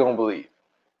story they gonna believe?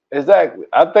 Exactly.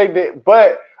 I think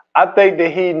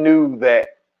that he knew that.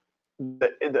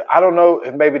 I don't know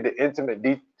if maybe the intimate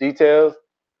details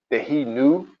that he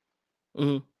knew,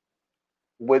 Mm-hmm.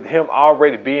 with him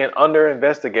already being under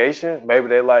investigation. Maybe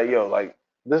they're like, yo, like,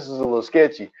 this is a little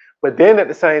sketchy. But then at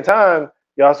the same time,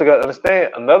 you also got to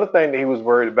understand another thing that he was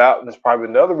worried about, and it's probably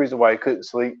another reason why he couldn't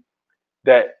sleep,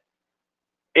 that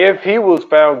if he was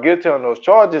found guilty on those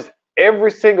charges,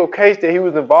 every single case that he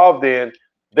was involved in,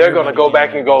 they're going to go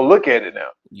back and go look at it now.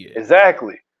 Yeah.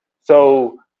 Exactly.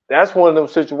 So that's one of them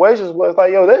situations where it's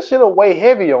like, yo, that shit'll weigh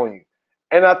heavy on you.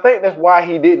 And I think that's why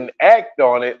he didn't act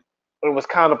on it and was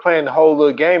kind of playing the whole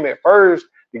little game at first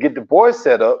to get the boys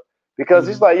set up, because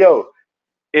he's like, yo,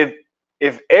 if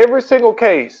every single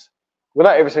case, well,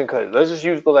 not every single case, let's just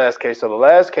use the last case. So the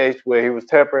last case where he was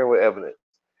tampering with evidence.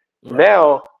 Right.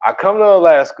 Now I come to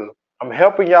Alaska. I'm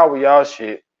helping y'all with y'all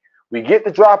shit. We get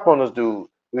the drop on this dude.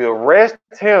 We arrest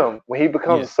him when he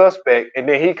becomes a suspect, and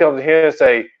then he comes here and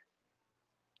say,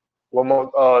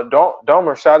 well,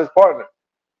 Dahmer shot his partner.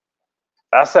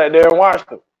 I sat there and watched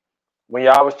him when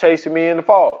y'all was chasing me in the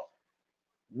fall.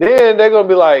 Then they're going to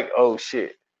be like, oh,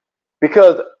 shit.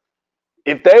 Because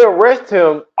if they arrest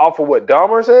him off of what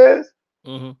Dahmer says,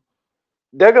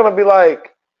 they're going to be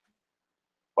like,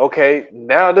 okay,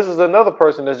 now this is another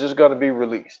person that's just going to be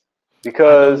released.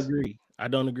 Because I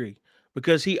don't agree.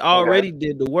 Because he already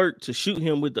did the work to shoot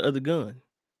him with the other gun.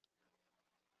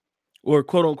 Or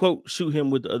quote unquote shoot him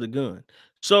with the other gun.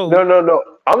 So no.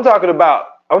 I'm talking about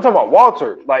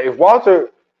Walter. Like, if Walter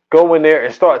go in there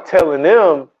and start telling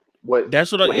them what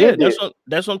that's what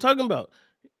I'm talking about.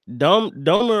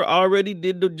 Dahmer already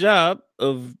did the job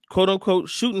of quote unquote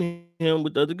shooting him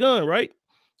with the other gun, right?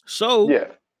 So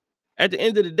at the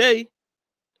end of the day,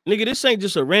 nigga, this ain't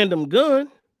just a random gun.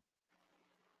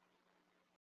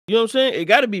 You know what I'm saying? It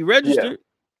got to be registered.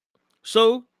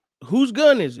 So whose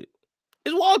gun is it?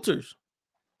 It's Walter's.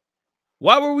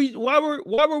 Why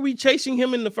were we chasing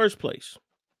him in the first place?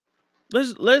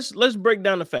 Let's break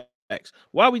down the facts.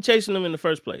 Why are we chasing him in the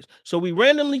first place? So we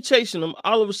randomly chasing him.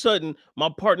 All of a sudden, my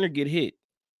partner get hit.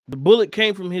 The bullet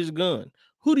came from his gun.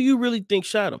 Who do you really think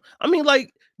shot him? I mean,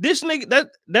 like, this nigga,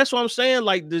 that's what I'm saying.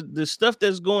 Like, the stuff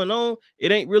that's going on,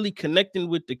 it ain't really connecting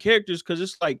with the characters, because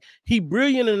it's like he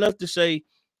brilliant enough to say,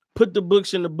 put the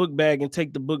books in the book bag and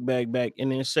take the book bag back, and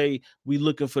then say we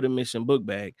looking for the missing book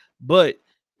bag. But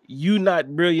you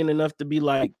not brilliant enough to be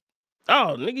like,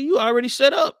 Oh, nigga, you already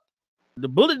set up. The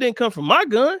bullet didn't come from my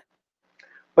gun.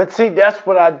 But see, that's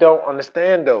what I don't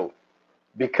understand though,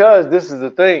 because this is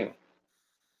the thing.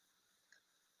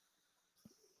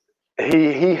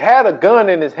 He had a gun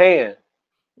in his hand.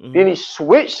 Then he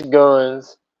switched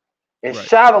guns and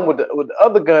shot him with the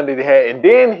other gun that he had, and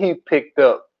then he picked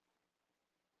up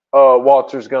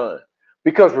Walter's gun.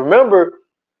 Because remember,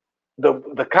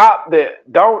 the cop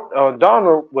that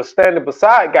Donner was standing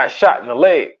beside got shot in the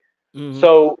leg.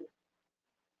 So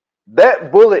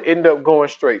that bullet ended up going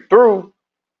straight through,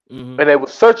 and they were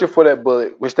searching for that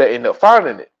bullet, which they ended up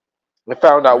finding it. They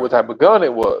found out what type of gun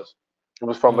it was. It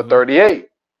was from a 38.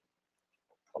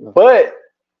 But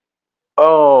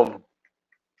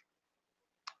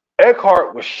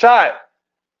Eckhart was shot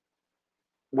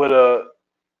with a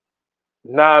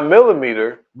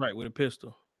 9mm. Right, with a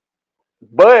pistol.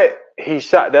 But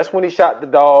that's when he shot the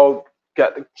dog,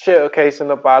 got the shell casing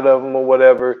up out of him or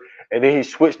whatever, and then he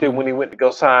switched it when he went to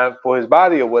go sign for his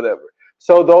body or whatever.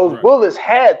 So those bullets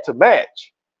had to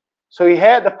match. So he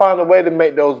had to find a way to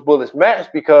make those bullets match,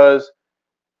 because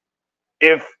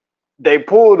if they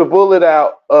pulled the bullet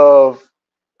out of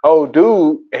old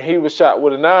dude and he was shot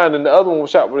with a 9 and the other one was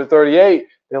shot with a 38,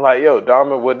 then like, yo,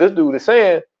 Dahmer, what this dude is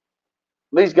saying, at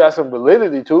least got some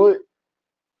validity to it.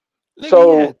 Nigga,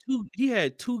 So he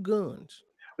had two guns.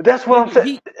 But that's what I'm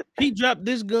saying. He dropped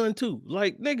this gun too.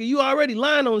 Like, nigga, you already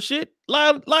lying on shit.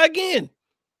 Lie again.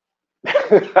 Like,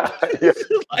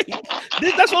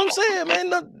 that's what I'm saying, man.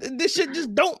 No, this shit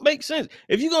just don't make sense.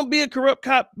 If you're gonna be a corrupt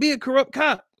cop, be a corrupt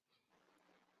cop.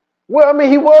 Well, I mean,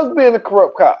 he was being a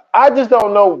corrupt cop. I just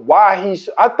don't know why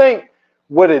I think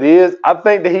what it is, I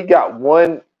think that he got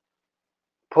one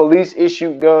police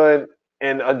issued gun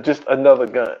and just another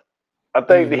gun. I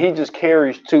think that he just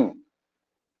carries two.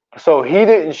 So he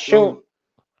didn't shoot.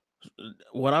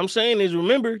 What I'm saying is,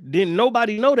 remember, didn't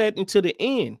nobody know that until the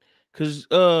end. Because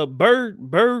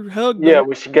Bird hugged him. Yeah,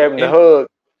 when she gave him the hug.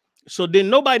 So didn't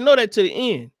nobody know that to the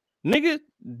end. Nigga,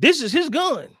 this is his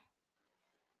gun.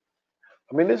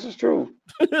 I mean, this is true.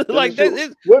 Like,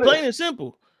 it's plain and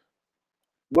simple.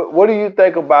 What do you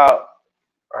think about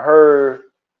her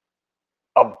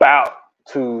about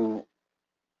to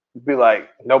be like,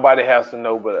 nobody has to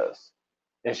know but us?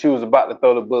 And she was about to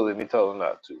throw the bullet and he told her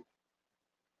not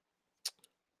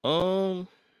to.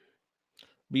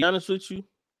 Be honest with you,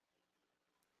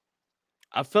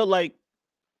 I felt like,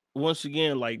 once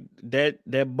again, like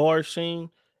that bar scene,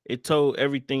 it told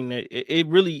everything that it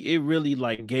really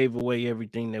like gave away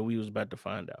everything that we was about to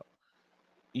find out.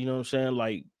 You know what I'm saying?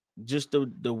 Like, just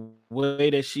the way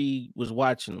that she was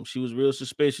watching him, she was real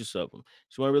suspicious of him.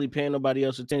 She wasn't really paying nobody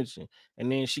else attention.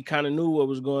 And then she kind of knew what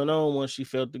was going on once she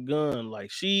felt the gun.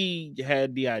 Like, she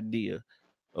had the idea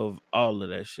of all of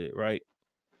that shit, right?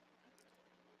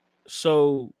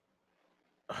 So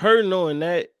her knowing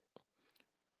that,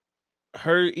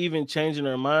 her even changing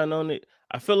her mind on it,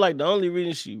 I feel like the only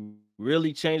reason she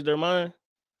really changed her mind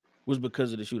was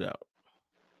because of the shootout.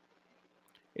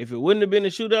 If it wouldn't have been a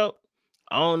shootout,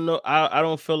 I don't know. I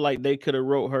don't feel like they could have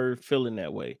wrote her feeling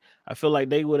that way. I feel like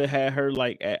they would have had her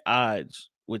like at odds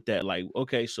with that. Like,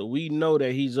 okay, so we know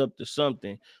that he's up to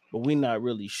something, but we're not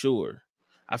really sure.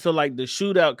 I feel like the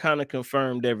shootout kind of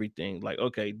confirmed everything. Like,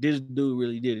 okay, this dude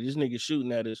really did it. This nigga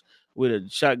shooting at us with a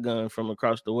shotgun from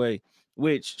across the way.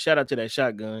 Which, shout out to that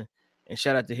shotgun, and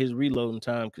shout out to his reloading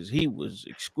time, because he was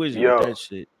exquisite with that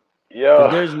shit. Yeah.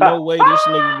 There's no way this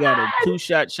nigga got a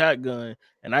 2-shot shotgun,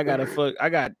 and I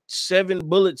got 7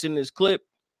 bullets in this clip,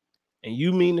 and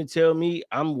you mean to tell me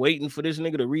I'm waiting for this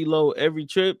nigga to reload every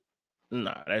trip?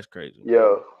 Nah, that's crazy.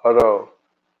 Yo, hold on.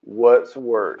 What's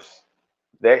worse,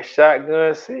 that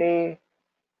shotgun scene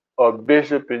or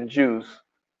Bishop and Juice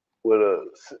with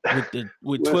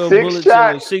 12 bullets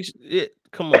and 6?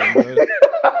 Come on, bro.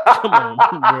 Come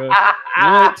on, bro.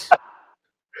 What?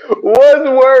 What's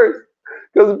worse?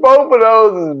 Because both of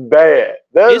those is bad.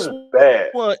 That's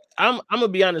bad. Well, I'm gonna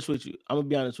be honest with you.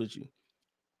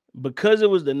 Because it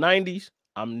was the 90s,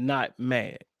 I'm not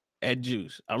mad at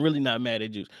Juice. I'm really not mad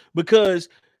at Juice, because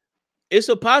it's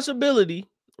a possibility,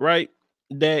 right,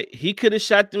 that he could have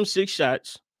shot them 6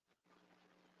 shots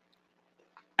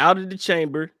out of the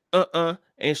chamber,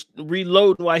 and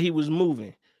reload while he was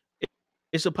moving.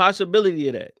 It's a possibility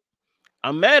of that.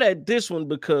 I'm mad at this one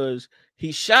because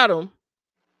he shot him.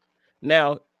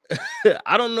 Now,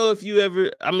 I don't know if you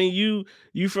ever, I mean,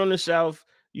 you from the South,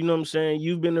 you know what I'm saying?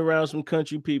 You've been around some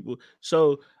country people.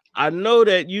 So I know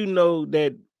that you know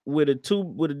that with a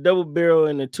double barrel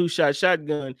and a 2-shot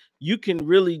shotgun, you can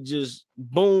really just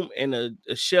boom and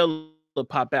a shell will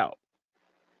pop out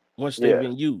once they've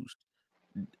been used.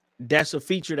 That's a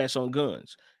feature that's on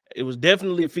guns. It was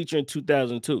definitely a feature in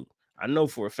 2002. I know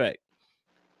for a fact.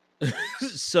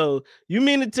 So you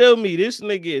mean to tell me this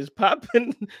nigga is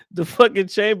popping the fucking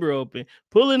chamber open,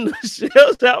 pulling the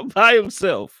shells out by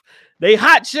himself? They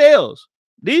hot shells.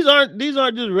 These aren't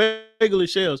just regular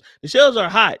shells. The shells are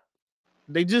hot.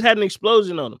 They just had an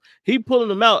explosion on them. He pulling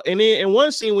them out, and then in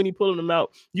one scene when he pulling them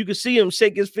out, you can see him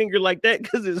shake his finger like that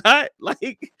because it's hot.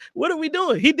 Like, what are we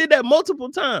doing? He did that multiple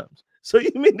times. So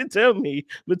you mean to tell me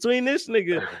between this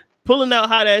nigga pulling out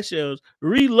hot ass shells,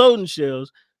 reloading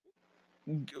shells,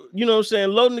 you know what I'm saying,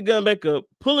 loading the gun back up,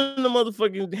 pulling the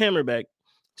motherfucking hammer back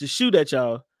to shoot at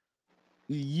y'all,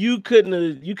 you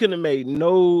couldn't have made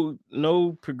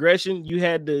no progression. You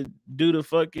had to do the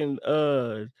fucking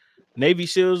Navy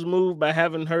SEALs move by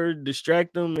having her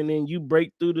distract them, and then you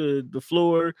break through the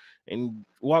floor and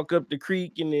walk up the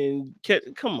creek, and then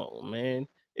come on, man.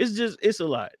 It's a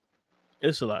lot.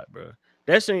 It's a lot, bro.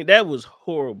 That was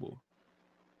horrible.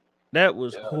 That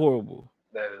was horrible.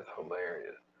 That is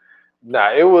hilarious.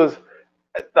 Nah, it was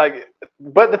like,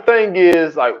 but the thing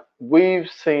is, like, we've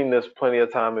seen this plenty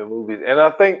of time in movies, and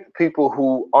I think people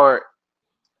who aren't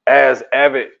as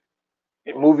avid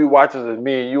movie watchers as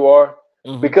me and you are,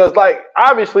 because, like,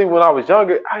 obviously when I was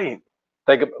younger, I ain't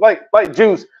think of, like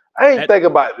Juice, I ain't think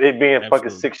about it being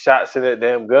fucking 6 shots in that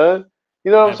damn gun.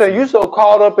 You know what I'm saying? You so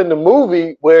caught up in the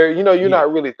movie where, you know, you're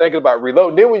not really thinking about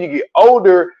reloading. Then when you get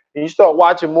older and you start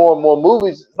watching more and more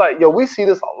movies, it's like, yo, we see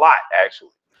this a lot, actually.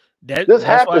 This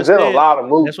happens in a lot of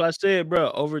movies. That's why I said, bro,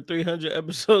 over 300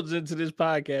 episodes into this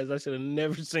podcast, I should have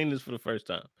never seen this for the first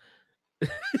time.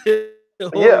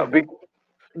 Yeah,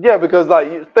 because,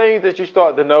 like, things that you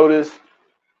start to notice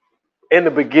in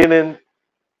the beginning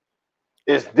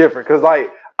is different. Because, like,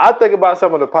 I think about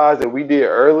some of the pods that we did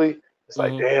early. It's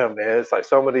like, damn, man. It's like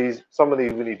some of these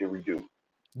we need to redo.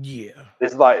 Yeah.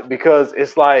 It's like, because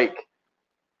it's like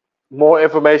more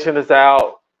information is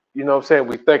out. You know what I'm saying?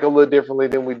 We think a little differently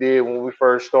than we did when we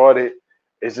first started.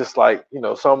 It's just like, you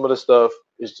know, some of the stuff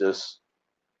is just,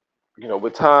 you know,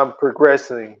 with time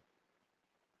progressing,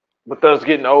 with us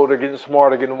getting older, getting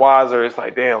smarter, getting wiser, it's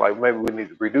like, damn, like, maybe we need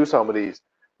to redo some of these.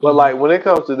 But, like, when it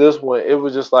comes to this one, it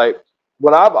was just like,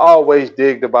 what I've always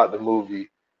digged about the movie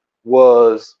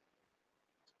was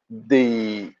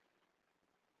the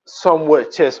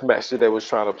somewhat chess match that they was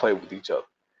trying to play with each other.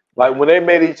 Like, when they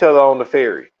met each other on the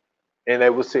ferry, and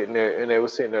they were sitting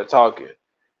there talking,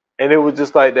 and it was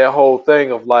just like that whole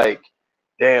thing of like,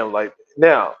 damn, like,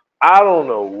 now I don't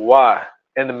know why,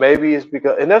 and maybe it's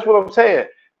because, and that's what I'm saying,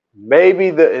 maybe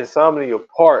the Insomnia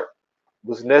part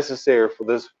was necessary for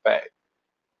this fact.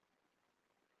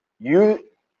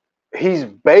 He's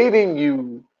baiting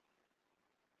you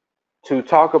to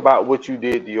talk about what you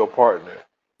did to your partner,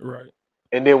 right?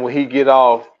 And then when he get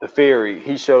off the ferry,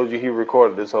 he shows you he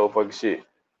recorded this whole fucking shit.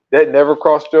 That never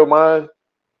crossed your mind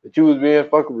that you was being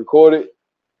fucking recorded.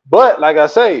 But like I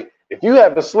say, if you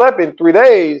haven't slept in 3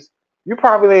 days, you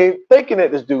probably ain't thinking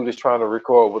that this dude is trying to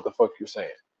record what the fuck you're saying.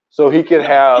 So he could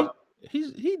have.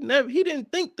 He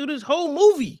didn't think through this whole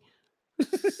movie.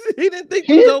 He didn't think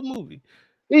through this whole movie.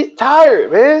 He's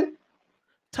tired, man.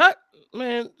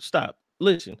 Man, stop.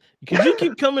 Listen, because you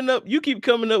keep coming up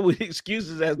with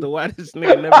excuses as to why this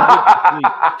nigga never went to sleep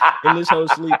in this whole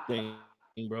sleep thing,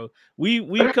 bro.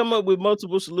 We come up with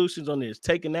multiple solutions on this.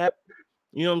 Take a nap,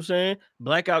 you know what I'm saying?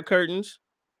 Blackout curtains,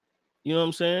 you know what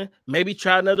I'm saying? Maybe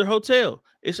try another hotel.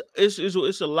 It's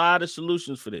a lot of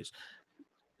solutions for this.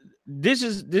 This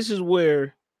is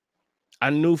where I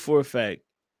knew for a fact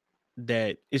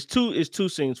that it's two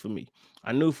scenes for me.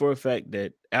 I knew for a fact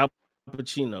that Al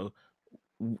Pacino,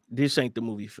 this ain't the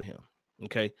movie for him.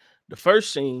 Okay. The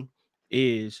first scene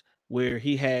is where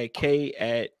he had Kay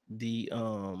at the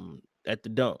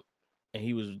dump, and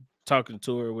he was talking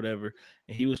to her or whatever,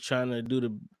 and he was trying to do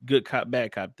the good cop,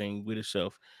 bad cop thing with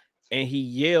himself. And he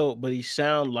yelled, but he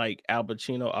sounded like Al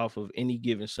Pacino off of Any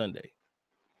Given Sunday.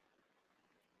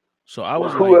 So I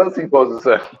was who else he supposed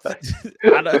to say?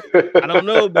 I don't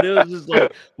know, but it was just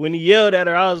like when he yelled at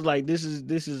her, I was like, this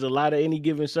is a lot of Any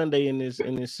Given Sunday in this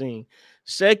scene.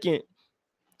 Second,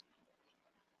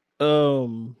 I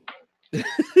don't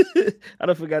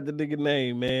forgot the nigga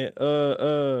name, man.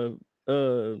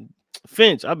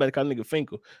 Finch. I better call nigga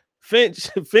Finkel.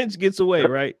 Finch gets away,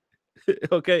 right?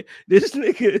 Okay, this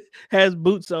nigga has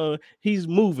boots on. He's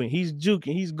moving. He's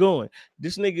juking. He's going.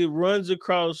 This nigga runs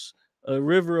across a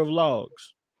river of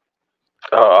logs.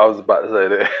 Oh, I was about to say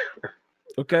that.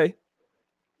 Okay.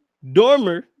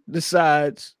 Dormer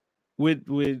decides with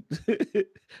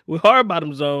hard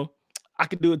bottoms on, I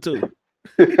can do it too.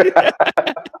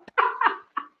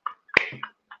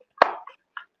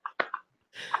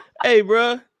 Hey,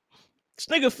 bro, this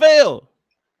nigga fell.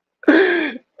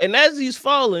 And as he's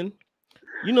falling,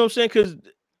 you know what I'm saying? Because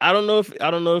I don't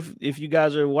know if you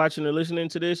guys are watching or listening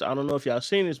to this. I don't know if y'all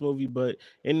seen this movie, but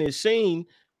in this scene,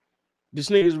 this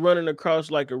nigga's running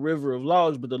across like a river of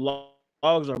logs, but the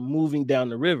logs are moving down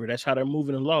the river. That's how they're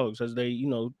moving the logs, as they,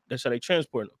 that's how they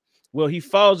transport them. Well, he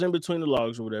falls in between the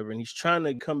logs or whatever, and he's trying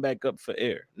to come back up for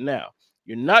air. Now,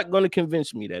 you're not going to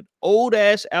convince me that old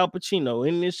ass Al Pacino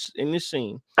in this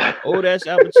scene, old ass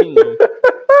Al Pacino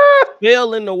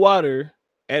fell in the water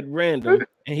at random,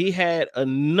 and he had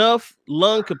enough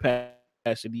lung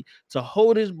capacity to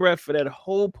hold his breath for that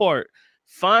whole part,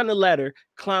 find the ladder,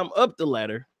 climb up the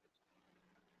ladder,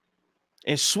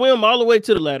 and swim all the way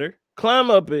to the ladder, climb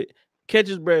up it, catch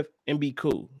his breath, and be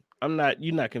cool.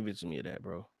 You're not convincing me of that,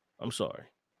 bro. I'm sorry.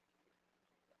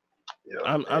 Yeah,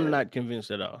 I'm not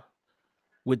convinced at all.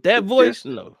 With that voice,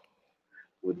 no.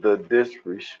 With the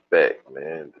disrespect,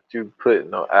 man, that you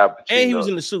putting on Al Pacino. And he was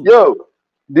in the suit. Yo,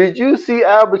 did you see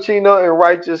Al Pacino in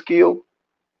Righteous Kill?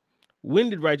 When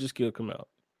did Righteous Kill come out?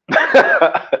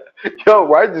 Yo,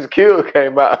 Righteous Kill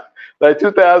came out like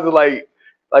 2000, like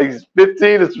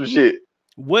 15 or some shit.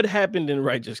 What happened in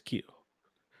Righteous Kill?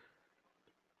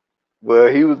 Well,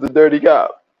 he was the dirty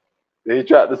cop. He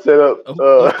tried to set up. Of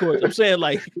course, I'm saying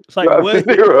like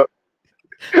what?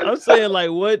 I'm saying like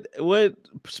what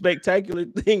spectacular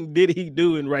thing did he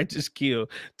do in Righteous Kill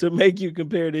to make you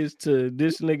compare this to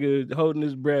this nigga holding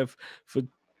his breath for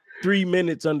 3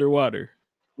 minutes underwater?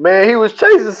 Man, he was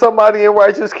chasing somebody in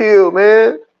Righteous Kill,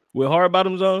 man. With hard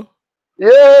bottoms on?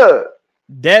 Yeah.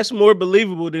 That's more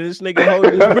believable than this nigga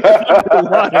holding his breath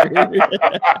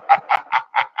underwater.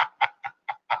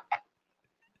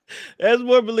 That's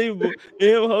more believable than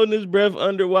him holding his breath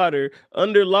underwater,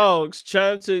 under logs,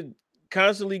 trying to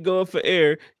constantly go up for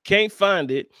air, can't find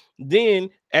it. Then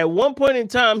at one point in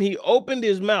time, he opened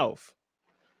his mouth,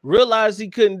 realized he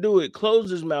couldn't do it, closed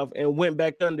his mouth, and went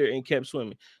back under and kept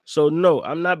swimming. So no,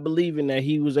 I'm not believing that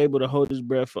he was able to hold his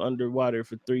breath for underwater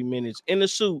for 3 minutes in a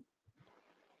suit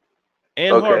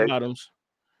and hard bottoms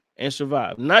and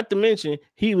survive. Not to mention,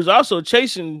 he was also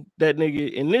chasing that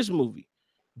nigga in this movie.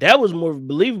 That was more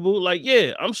believable. Like,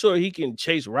 yeah, I'm sure he can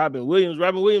chase Robin Williams.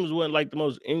 Robin Williams wasn't like the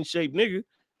most in shape nigga.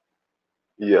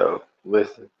 Yo,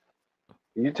 listen.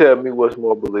 You tell me what's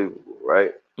more believable,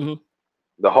 right? Mm-hmm.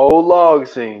 The whole log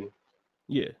scene.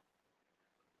 Yeah.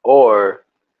 Or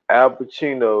Al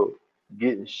Pacino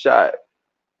getting shot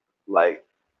like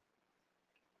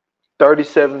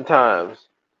 37 times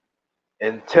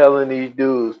and telling these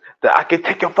dudes that I can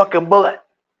take your fucking bullet.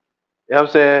 You know what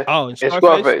I'm saying? Oh, in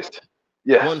Scarface?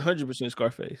 Yeah. 100%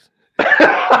 Scarface. He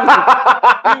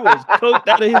was coked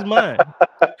out of his mind.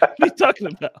 What are you talking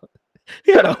about?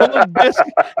 He had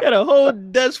a whole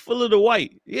desk full of the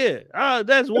white. Yeah,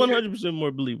 that's 100% more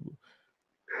believable.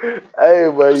 Hey,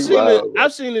 buddy,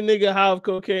 I've seen a nigga high off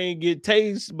cocaine get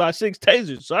tased by 6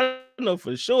 tasers, so I know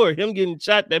for sure him getting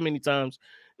shot that many times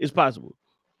is possible.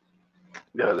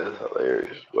 Yeah, that's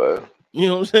hilarious, bro. You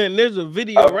know what I'm saying? There's a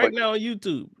video right now on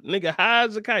YouTube. Nigga high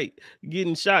as a kite,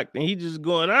 getting shocked, and he just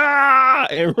going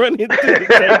and running through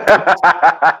the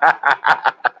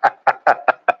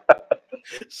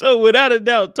So without a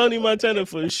doubt, Tony Montana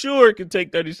for sure could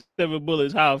take 37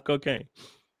 bullets high off cocaine.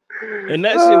 And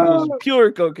that shit was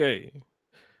pure cocaine.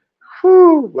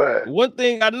 Whew, one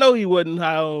thing I know he wasn't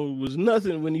high on was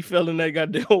nothing when he fell in that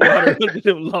goddamn water under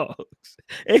them logs.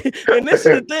 And this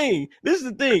is the thing.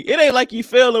 It ain't like he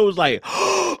fell and was like,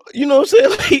 you know what I'm saying?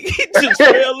 Like, he just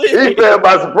fell in. He fell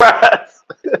by surprise.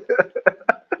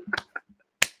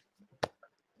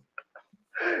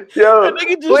 Yo, that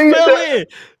nigga just fell in.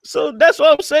 So that's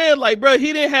what I'm saying. Like, bro,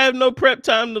 he didn't have no prep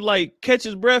time to like catch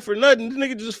his breath or nothing. This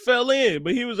nigga just fell in,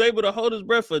 but he was able to hold his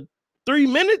breath for 3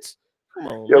 minutes. Come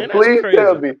on, yo, man, please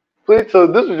tell me. Please, so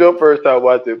this was your first time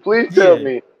watching. Please tell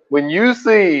me when you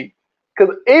see,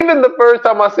 because even the first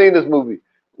time I seen this movie,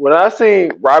 when I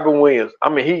seen Robin Williams, I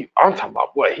mean, I'm talking about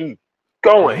what he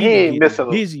going. He ain't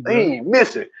missing. He ain't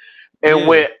missing. And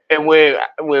when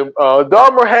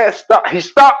Dahmer had stopped, he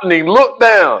stopped and he looked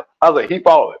down. I was like, he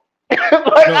falling.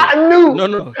 I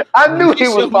knew he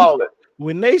was falling.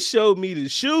 When they showed me the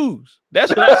shoes,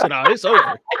 that's when I said, "Oh, it's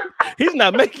over. He's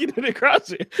not making it across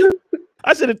here."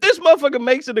 I said, "If this motherfucker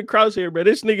makes it across here, bro,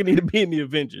 this nigga need to be in the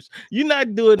Avengers. You're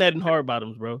not doing that in hard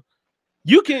bottoms, bro.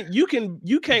 You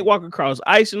can't walk across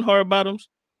ice in hard bottoms.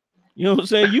 You know what I'm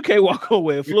saying? You can't walk on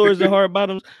wet floors in hard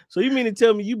bottoms. So you mean to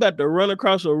tell me you about to run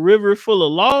across a river full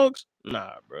of logs?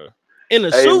 Nah, bro. In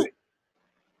a suit?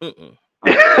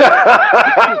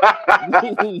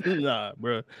 Nah,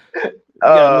 bro.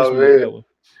 Oh man.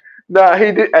 Nah,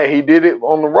 he did. Hey, he did it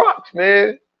on the rocks,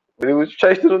 man. When he was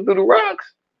chasing them through the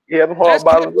rocks. He had them That's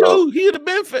hard bottoms cap up. too. He'd have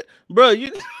been fit, bro.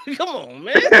 You come on,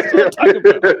 man. That's what I'm talking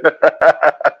about.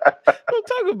 What I'm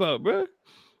talking about, bro.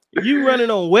 You running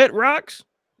on wet rocks?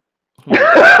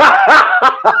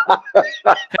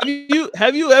 Have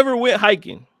you ever went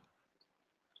hiking?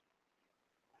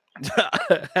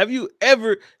 have you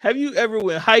ever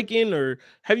went hiking, or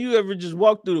have you ever just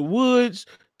walked through the woods,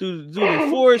 through the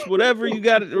forest, whatever you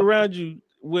got around you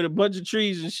with a bunch of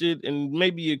trees and shit, and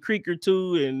maybe a creek or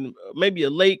two, and maybe a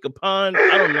lake, a pond?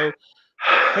 I don't know.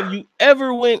 Have you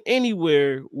ever went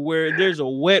anywhere where there's a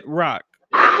wet rock?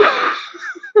 I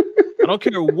don't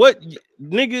care what,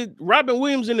 nigga. Robin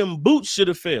Williams in them boots should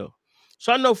have fell.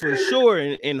 So I know for sure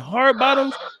in hard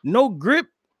bottoms, no grip.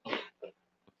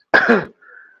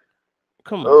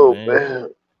 Come on, man.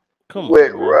 Come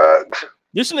Wet on, man. rocks.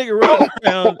 This nigga running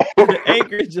around in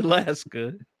Anchorage,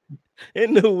 Alaska,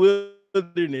 in the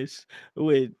wilderness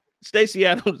with Stacey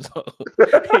Adams on.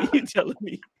 You telling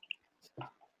me?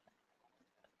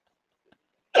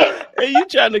 Hey, you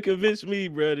trying to convince me,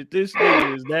 bro, that this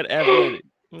nigga is that athletic?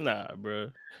 Nah,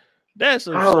 bro. That's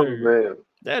absurd. Man.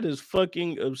 That is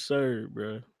fucking absurd,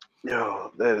 bro.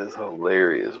 Yo, that is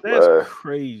hilarious, That's bro.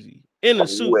 crazy. In a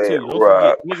suit, Wet too. Don't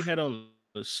rock. forget, nigga had on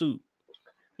a suit.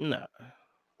 Nah.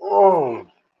 Oh.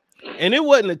 And it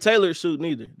wasn't a tailored suit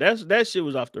neither. That shit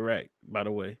was off the rack, by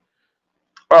the way.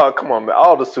 Oh, come on, man.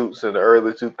 All the suits in the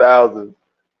early 2000s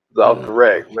was off the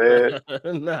rack, man.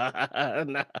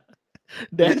 Nah.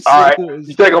 That's all right.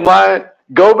 You take a mine.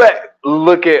 Go back.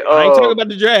 Look at. I ain't talking about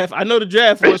the draft. I know the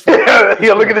draft was.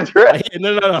 Yeah, look at the draft.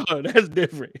 No. That's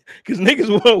different. Because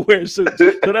niggas won't wear suits,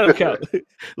 so that don't count.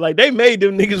 Like they made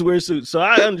them niggas wear suits, so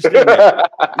I understand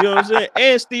that. You know what I'm saying?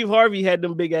 And Steve Harvey had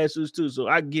them big ass suits too, so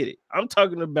I get it. I'm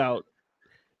talking about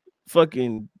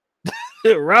fucking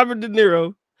Robert De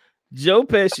Niro, Joe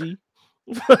Pesci,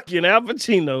 fucking Al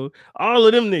Pacino, all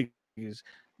of them niggas.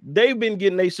 They've been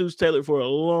getting their suits tailored for a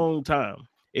long time.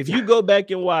 If you go back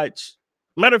and watch,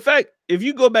 matter of fact, if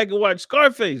you go back and watch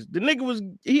Scarface, the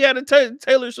nigga he had a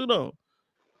tailored suit on.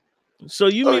 So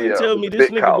you mean to tell me this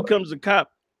nigga becomes a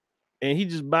cop and he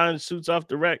just buying suits off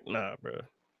the rack? Nah, bro.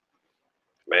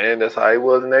 Man, that's how he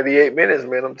was in 88 minutes,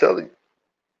 man. I'm telling you.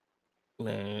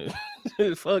 Man,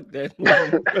 fuck that.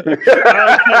 I'm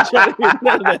not trying to hear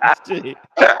none of that shit.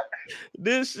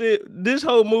 This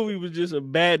whole movie was just a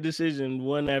bad decision,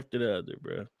 one after the other,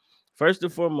 bro. First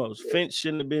and foremost, Finch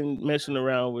shouldn't have been messing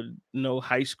around with no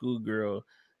high school girl,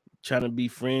 trying to be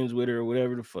friends with her or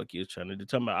whatever the fuck he was trying to do.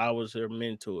 Talking about I was her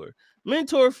mentor.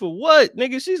 Mentor for what,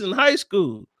 nigga? She's in high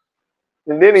school.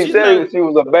 And then he said she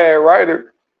was a bad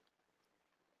writer.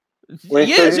 Yeah,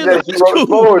 she was in high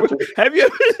school. Have you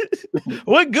ever?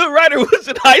 What good writer was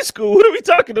in high school? What are we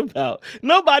talking about?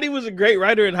 Nobody was a great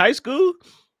writer in high school.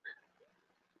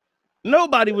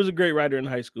 Nobody was a great writer in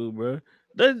high school, bro.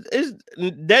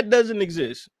 That doesn't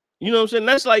exist. You know what I'm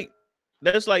saying?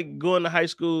 That's like going to high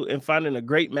school and finding a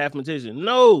great mathematician.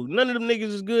 No, none of them niggas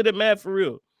is good at math for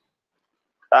real.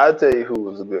 I'll tell you who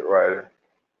was a good writer.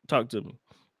 Talk to me.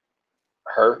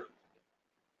 Her.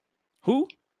 Who?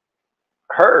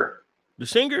 Her. The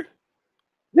singer?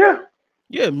 Yeah.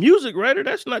 Yeah, music writer.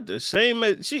 That's not the same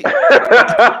as she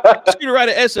could write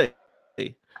an essay.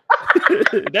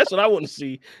 That's what I want to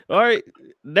see. All right,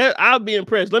 that I'll be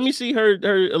impressed. Let me see her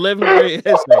 11th grade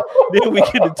essay. Then we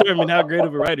can determine how great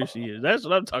of a writer she is. That's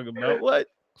what I'm talking about. What?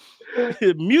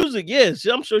 Music, yes,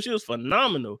 I'm sure she was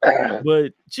phenomenal,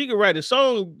 but she could write a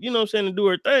song, you know what I'm saying, and do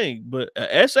her thing. But an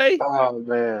essay? Oh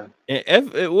man. And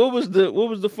what was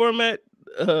the format?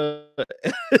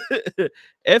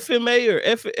 FMA or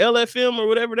LFM or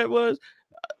whatever that was.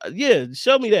 Yeah,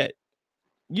 show me that.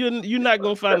 You're not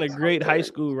gonna find a great high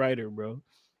school writer, bro.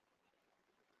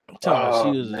 She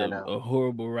was a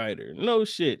horrible writer. No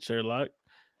shit, Sherlock.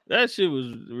 That shit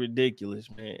was ridiculous,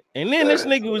 man. And then this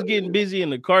nigga was getting busy in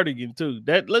the cardigan too.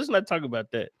 Let's not talk about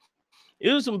that.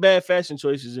 It was some bad fashion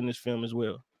choices in this film as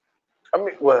well. I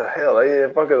mean, well, hell, they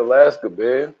in fucking Alaska,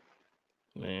 man.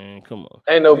 Man, come on.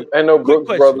 Ain't no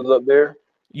Brooks Brothers up there.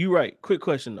 You right. Quick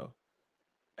question though.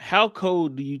 How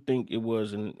cold do you think it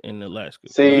was in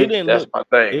Alaska? See, that's my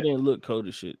thing. It didn't look cold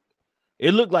as shit.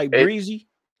 It looked like breezy,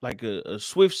 like a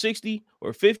Swift 60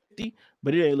 or 50,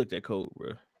 but it ain't look that cold,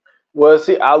 bro. Well,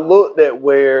 see, I looked at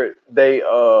where they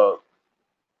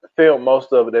filmed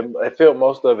most of it. They filmed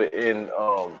most of it in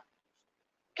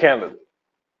Canada.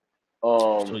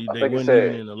 So they weren't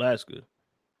even in Alaska.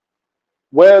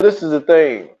 Well, this is the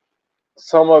thing.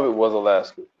 Some of it was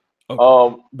Alaska.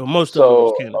 Okay. But most of it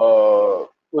was Canada.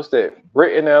 What's that?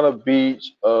 Britannia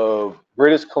Beach,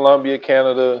 British Columbia,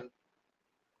 Canada.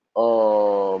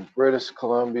 British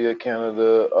Columbia,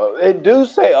 Canada. It do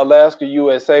say Alaska,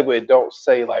 USA, but it don't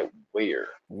say like where.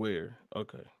 Where?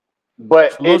 Okay.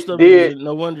 But So most it of them is did,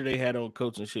 no wonder they had on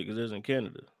coats and shit because it's in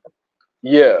Canada.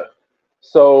 yeah.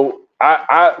 So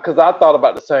because I thought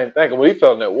about the same thing. And when he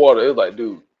fell in that water, it was like,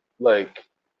 dude, like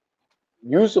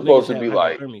you Niggas supposed to have be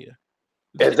like hypothermia.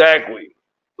 exactly,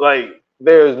 like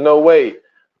there's no way.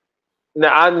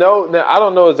 Now I know. Now I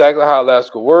don't know exactly how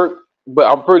Alaska work, but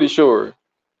I'm pretty sure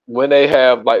when they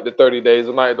have like the 30 days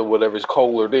a night or whatever, it's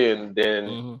colder than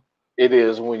Mm-hmm. it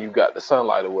is when you got the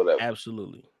sunlight or whatever.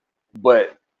 Absolutely.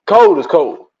 But cold is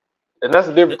cold, and that's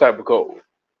a different That- type of cold.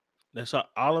 That's all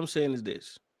I'm saying is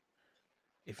this: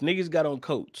 if niggas got on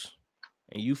coats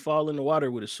and you fall in the water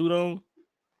with a suit on,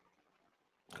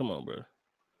 come on, bro.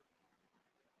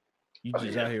 You Oh,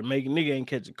 just yeah. out here making nigga ain't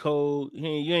catching cold. You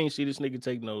ain't see this nigga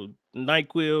take no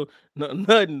NyQuil, no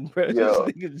nothing, bro. This Yeah,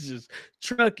 nigga's just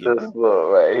trucking this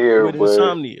look right here, with but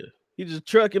insomnia. He just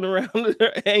trucking around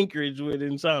Anchorage with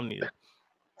insomnia.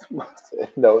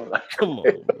 no, Come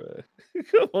on, bro.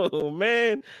 Come on,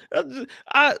 man.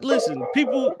 I listen,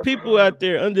 people out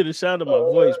there under the sound of my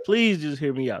voice, please just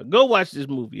hear me out. Go watch this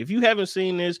movie. If you haven't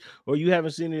seen this or you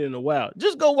haven't seen it in a while,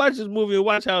 just go watch this movie and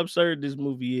watch how absurd this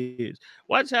movie is.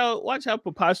 Watch how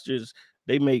preposterous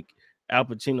they make Al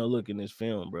Pacino look in this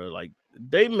film, bro. Like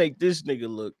they make this nigga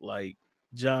look like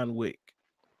John Wick.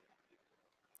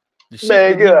 The shit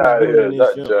man, that get he was out of doing in here, this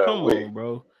not film. John Come Wick. on,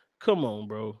 bro. Come on,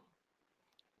 bro.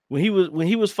 When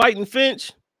he was fighting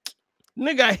Finch,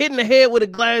 nigga got hit in the head with a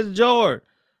glass jar,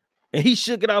 and he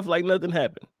shook it off like nothing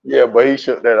happened. Yeah, but he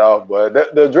shook that off, but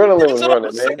the adrenaline was That's what I'm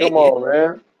running, man. Come saying. on,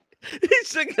 man. He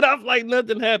shook it off like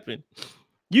nothing happened.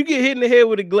 You get hit in the head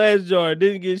with a glass jar,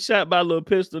 then get shot by a little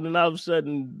pistol, and all of a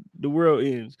sudden the world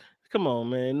ends. Come on,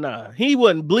 man. Nah, he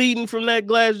wasn't bleeding from that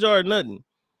glass jar or nothing.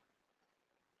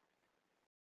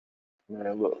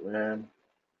 Man, look, man.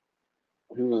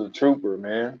 He was a trooper,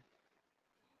 man.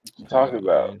 What you Come talking on,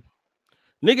 about? man.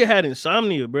 Nigga had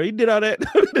insomnia, bro. He did all that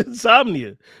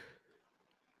insomnia.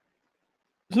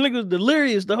 This nigga was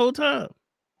delirious the whole time.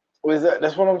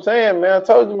 That's what I'm saying, man. I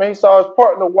told you, man. He saw his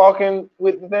partner walking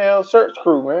with the damn search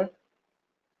crew, man.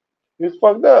 He was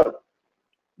fucked up.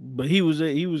 But he was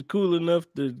cool enough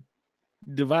to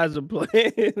devise a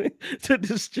plan to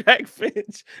distract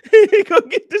Finch. He go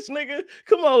get this nigga.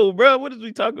 Come on, bro. What is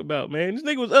we talking about, man? This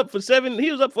nigga was up for 7.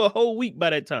 He was up for a whole week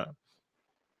by that time.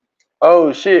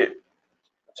 Oh shit!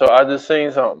 So I just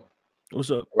seen something What's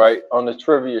up? right on the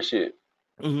trivia shit.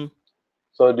 Mm-hmm.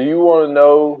 So do you want to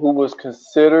know who was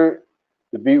considered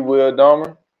to be Will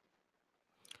Dahmer?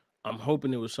 I'm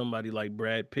hoping it was somebody like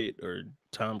Brad Pitt or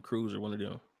Tom Cruise or one of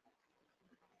them.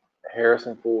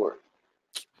 Harrison Ford.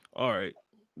 All right.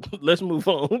 Let's move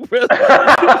on, bro. All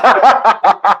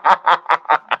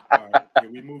right,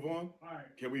 can we move on?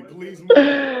 Can we please move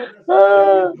on?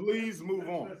 Can we please move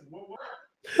on?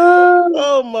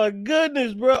 Oh my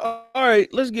goodness, bro. All right,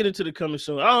 let's get into the coming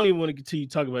soon. I don't even want to continue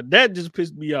talking about that. Just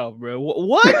pissed me off, bro.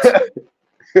 What?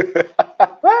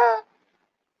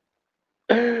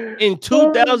 In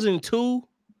 2002?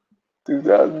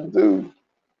 2002.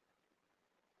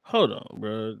 Hold on,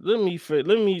 bro. Let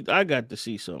me. I got to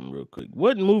see something real quick.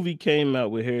 What movie came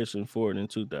out with Harrison Ford in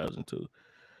 2002?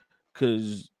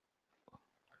 Cause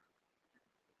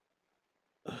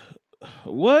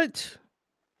what?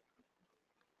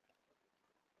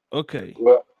 Okay.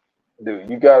 Well, dude,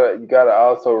 you gotta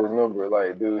also remember,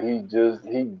 like, dude, he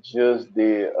just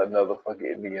did another fucking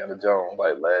Indiana Jones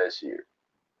like last year.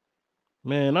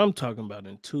 Man, I'm talking about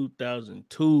in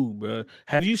 2002, bro.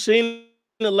 Have you seen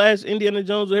the last Indiana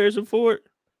Jones with Harrison Ford?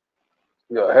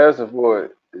 Yo, Harrison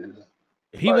Ford is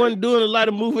He like, wasn't doing a lot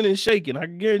of moving and shaking. I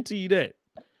can guarantee you that.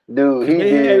 dude, Cause he they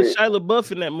had did, Shia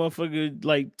LaBeouf in that motherfucker,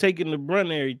 like taking the brunt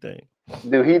and everything.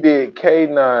 dude, he did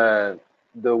K9,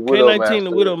 the K-19,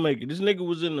 the Widowmaster. Widowmaker. This nigga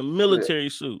was in a military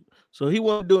suit, so he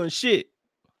wasn't doing shit.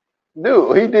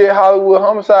 Dude, he did Hollywood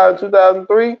Homicide in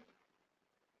 2003.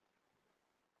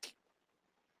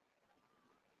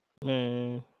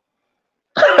 Man,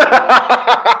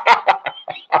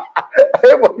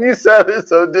 You sounded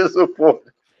so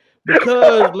disappointed.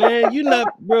 because man, you not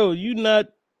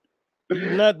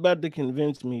about to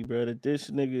convince me, bro, that this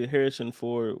nigga Harrison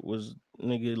Ford was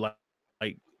nigga like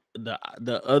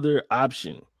the other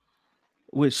option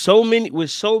with so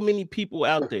many people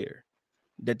out there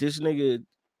that this nigga.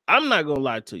 I'm not gonna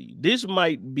lie to you. This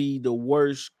might be the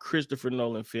worst Christopher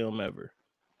Nolan film ever.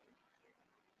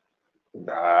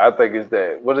 Nah, I think it's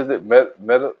that. What is it?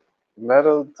 Metatopia?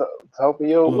 What the fuck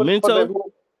that Memento? movie?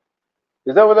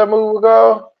 Is that what that movie was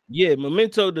called? Yeah,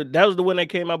 Memento. That was the one that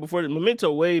came out before.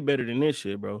 Memento way better than this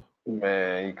shit, bro.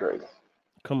 Man, you crazy.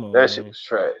 Come on, That shit man. was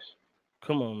trash.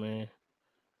 Come on, man.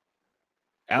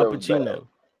 That Al was bad. Pacino.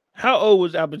 How old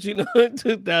was Al Pacino in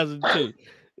 2002?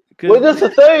 Well, Because this the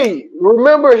thing.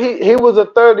 Remember, he was a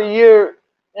 30-year,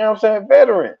 you know what I'm saying,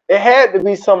 veteran. It had to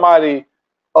be somebody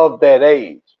of that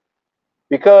age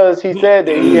because he said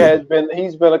that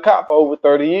he's been a cop for over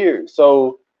 30 years.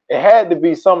 So it had to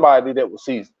be somebody that was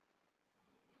seasoned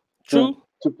to true,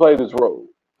 to play this role.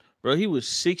 bro. He was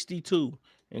 62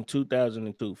 in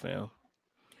 2002, fam.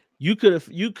 You could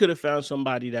have found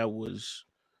somebody that was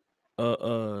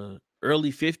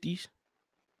early 50s,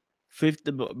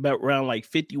 50 about around like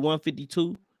 51, 52.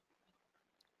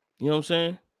 You know what I'm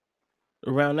saying?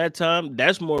 Around that time,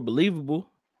 that's more believable.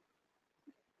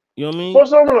 You know what I mean?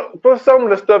 For some of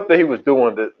the stuff that he was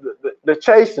doing, the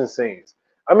chasing scenes.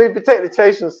 I mean, if you take the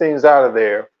chasing scenes out of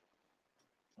there,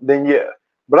 then yeah.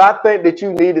 But I think that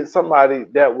you needed somebody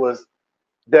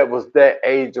that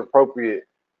age appropriate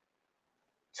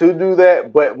to do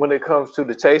that. But when it comes to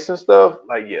the chasing stuff,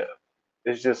 like yeah,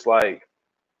 it's just like,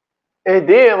 and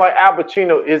then like Al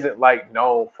Pacino isn't like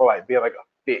known for like being like a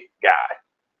fit guy,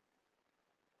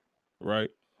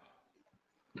 Right.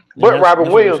 And but Robin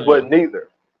that's what I'm Williams wasn't saying. neither.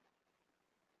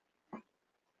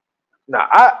 Now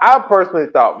I personally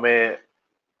thought, man,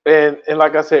 and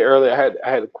like I said earlier, I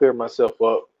had to clear myself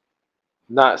up.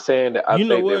 Not saying that I You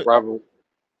know think that what? Robin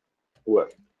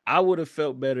what. I would have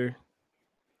felt better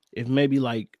if maybe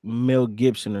like Mel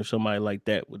Gibson or somebody like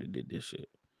that would have did this shit.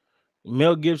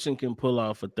 Mel Gibson can pull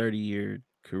off a 30-year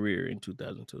career in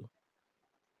 2002.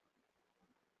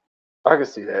 I can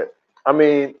see that. I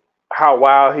mean, how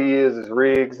wild he is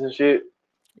rigs and shit.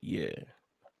 Yeah.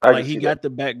 I can Like he see that. got the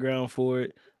background for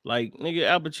it. Like nigga,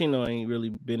 Al Pacino ain't really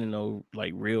been in no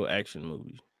like real action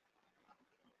movies.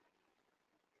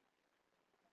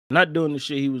 Not doing the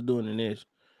shit he was doing in this.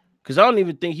 Cause I don't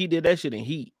even think he did that shit in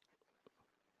Heat.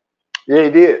 Yeah,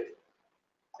 he did.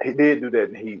 He did do that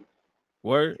in Heat.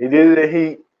 Word? He did it in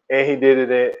Heat, and he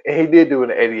did do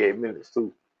it in 88 minutes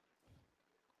too.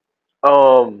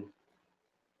 Um,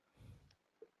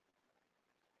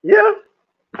 yeah,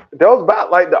 that was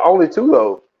about like the only two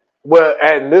though. Well,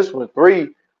 adding this one, three,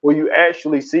 where you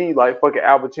actually see like fucking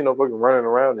Al Pacino fucking running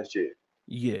around and shit.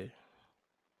 Yeah.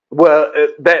 Well,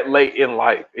 that late in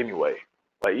life anyway.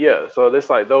 Like yeah, so it's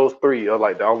like those three are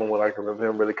like the only one I can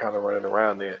remember really kind of running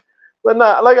around there. But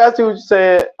nah, like I see what you're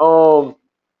saying.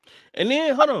 And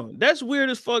then hold on, that's weird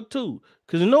as fuck too.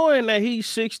 Cause knowing that he's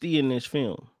 60 in this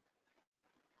film,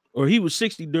 or he was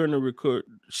 60 during the record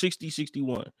 60,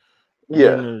 61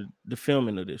 during Yeah, the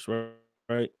filming of this,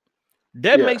 right?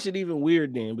 That yeah. makes it even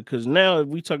weird then, because now if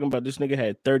we talking about this nigga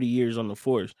had 30 years on the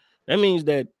force, that means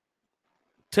that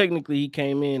technically he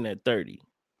came in at 30.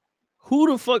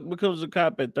 Who the fuck becomes a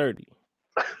cop at 30?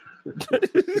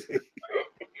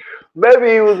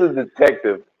 Maybe he was a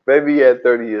detective. Maybe he had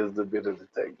 30 years to be a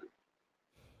detective.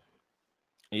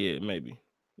 Yeah, maybe.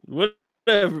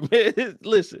 Whatever, man.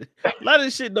 Listen, a lot of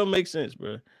this shit don't make sense,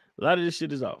 bro. A lot of this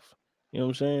shit is off. You know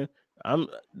what I'm saying? I'm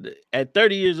at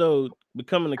 30 years old,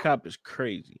 becoming a cop is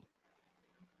crazy.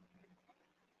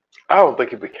 I don't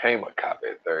think he became a cop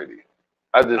at 30.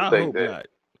 I just I think hope that. not.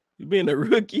 You being a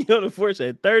rookie on the force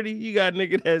at 30, you got a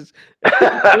nigga that's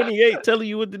 28 telling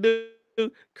you what to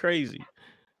do. Crazy.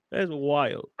 That's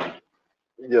wild.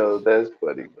 Yo, that's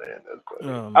funny, man. That's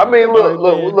funny. Oh I man. mean, All right,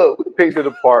 man. look. We picked it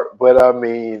apart, but I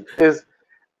mean,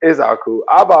 it's all cool.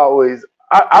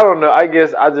 I don't know. I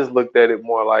guess I just looked at it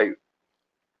more like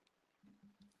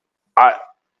I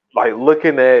like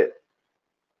looking at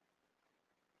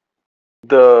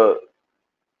the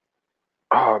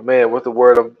oh man, what's the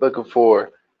word I'm looking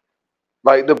for?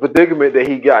 Like the predicament that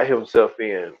he got himself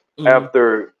in Mm-hmm.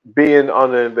 after being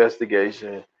on an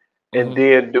investigation and Mm-hmm.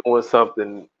 then doing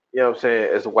something, you know what I'm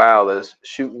saying, as wild as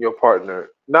shooting your partner,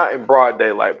 not in broad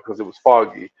daylight because it was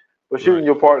foggy, but shooting Right.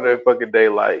 your partner in fucking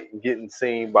daylight and getting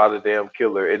seen by the damn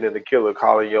killer, and then the killer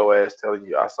calling your ass telling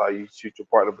you, I saw you shoot your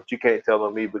partner, but you can't tell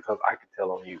on me because I can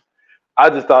tell on you. I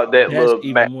just thought that That's little,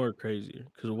 even more crazier.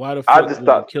 Because why the I fuck just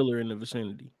was the thought, killer in the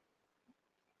vicinity?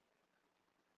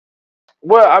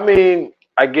 well, I mean,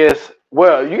 I guess,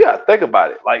 well, you got to think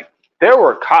about it. Like, there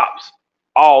were cops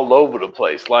all over the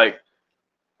place. Like,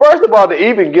 first of all, to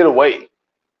even get away,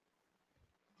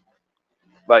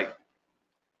 like,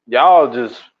 y'all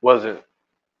just wasn't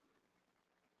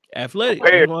Athletic.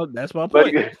 prepared. That's my But,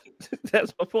 point.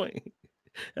 That's my point.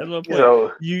 That's my you point.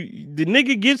 know, The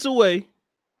nigga gets away,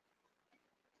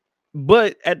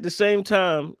 but at the same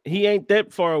time, he ain't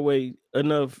that far away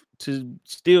enough to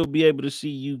still be able to see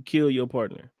you kill your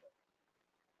partner.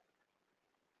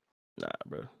 Nah,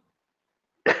 bro.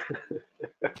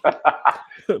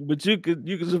 But you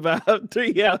could survive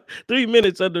 3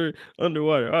 minutes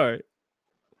underwater. All right.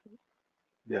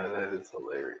 Yeah, that is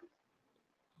hilarious.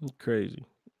 Crazy.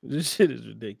 This shit is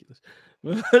ridiculous.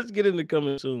 Let's get into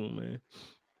coming soon, man.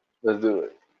 Let's do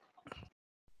it.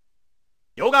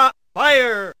 Yoga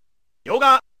fire.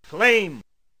 Yoga flame.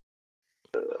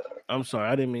 I'm sorry,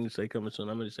 I didn't mean to say coming soon.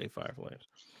 I'm gonna say Fire Flames.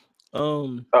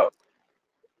 I'm Oh.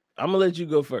 gonna let you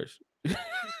go first.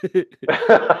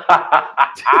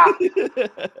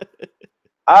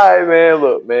 All right, man.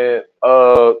 Look, man.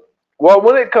 Well,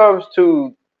 when it comes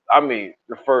to, the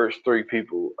first three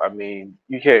people,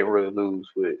 you can't really lose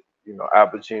with, Al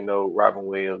Pacino, Robin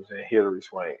Williams, and Hilary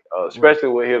Swank. Especially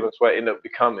what Hilary Swank ended up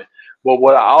becoming. But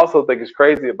what I also think is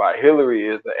crazy about Hilary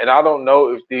is, and I don't know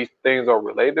if these things are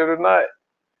related or not,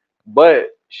 but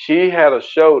she had a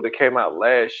show that came out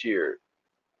last year.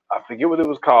 I forget what it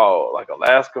was called, like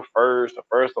Alaska First, or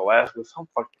First Alaska, some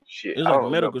fucking shit. It was I like don't a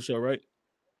medical remember. show, right?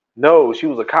 No, she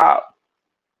was a cop.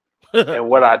 And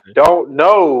what I don't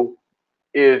know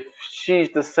if she's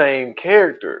the same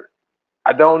character.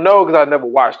 I don't know because I never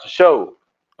watched the show.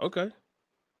 Okay.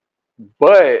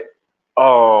 But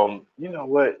you know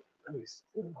what? Let me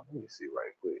see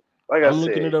right quick. Like I I'm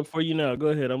looking said, it up for you now. Go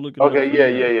ahead. I'm looking it up okay, for yeah,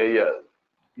 you now. yeah, yeah, yeah.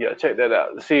 Yeah, check that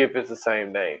out. To see if it's the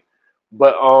same name.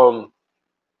 But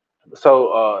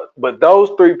but those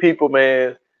three people,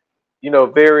 man,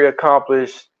 very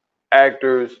accomplished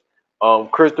actors.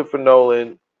 Christopher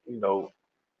Nolan, you know,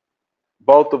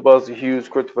 both of us are huge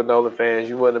Christopher Nolan fans.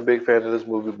 You weren't a big fan of this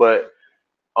movie,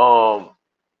 um,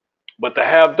 but to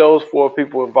have those four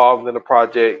people involved in the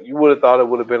project, you would have thought it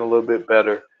would have been a little bit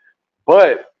better.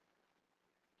 But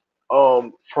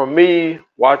for me,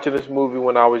 watching this movie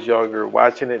when I was younger,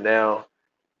 watching it now,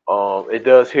 it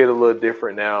does hit a little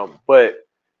different now. But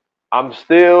I'm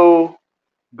still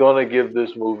gonna give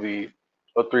this movie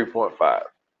a 3.5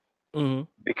 Mm-hmm.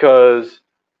 because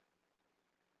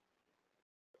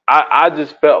I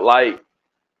just felt like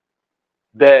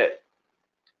that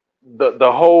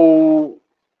the whole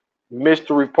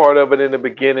mystery part of it in the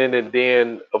beginning, and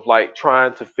then of like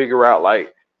trying to figure out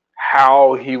like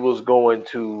how he was going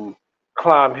to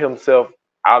climb himself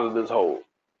out of this hole,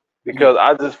 Yeah. because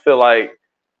I just feel like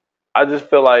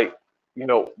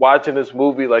watching this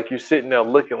movie, like you're sitting there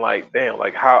looking like, damn,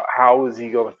 like how is he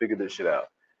gonna figure this shit out?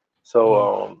 So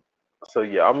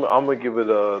Mm-hmm. yeah, I'm gonna give it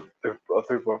a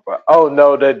 3.5. Oh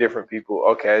no, they're different people.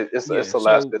 Okay, it's Yeah. So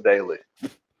Alaska Daily.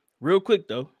 real quick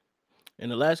though,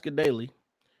 in Alaska Daily,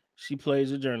 she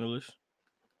plays a journalist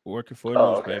working for a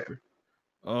Oh, okay.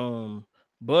 newspaper.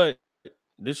 But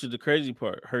this is the crazy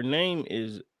part. Her name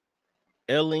is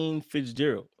Eileen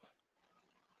Fitzgerald.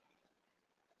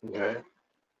 Okay.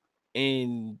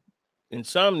 In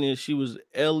Insomnia, she was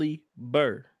Ellie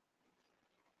Burr.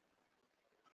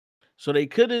 So they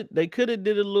could have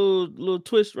did a little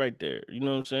twist right there. You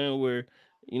know what I'm saying? Where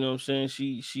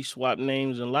she swapped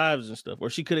names and lives and stuff. Or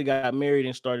she could have got married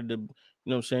and started to,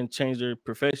 change their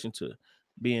profession to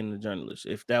being a journalist.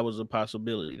 If that was a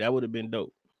possibility. That would have been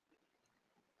dope.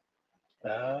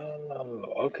 Oh,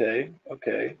 okay,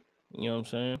 okay. You know what I'm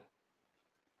saying?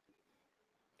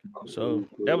 So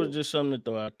Cool, that was cool. just something to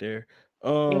throw out there.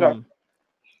 Okay.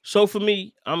 So for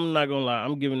me, I'm not gonna lie,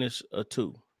 I'm giving this a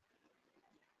 2.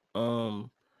 Um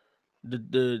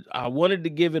the I wanted to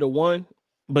give it a 1,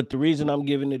 but the reason I'm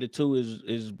giving it a 2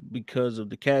 is because of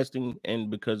the casting and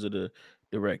because of the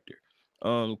director.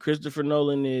 Christopher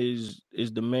Nolan is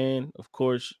the man, of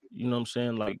course, you know what I'm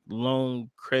saying, like long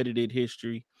credited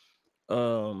history.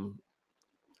 Um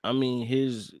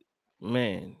his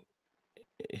man,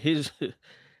 his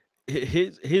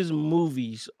his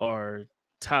movies are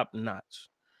top notch.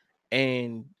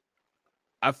 And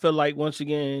I feel like, once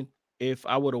again, if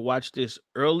I would have watched this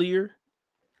earlier,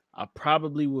 I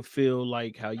probably would feel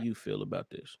like how you feel about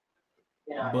this.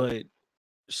 But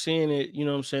seeing it, you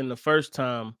know what I'm saying, the first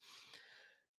time,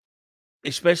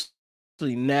 especially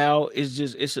now,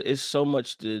 it's so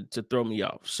much to throw me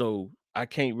off. So I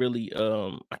can't really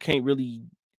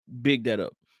big that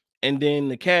up. And then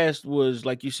the cast was,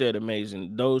 like you said,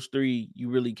 amazing. Those three, you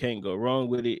really can't go wrong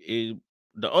with it.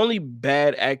 The only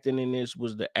bad acting in this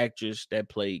was the actress that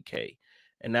played Kay.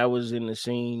 And that was in the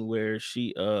scene where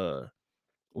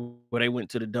where they went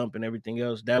to the dump and everything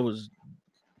else. That was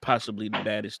possibly the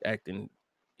baddest acting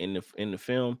in the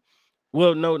film.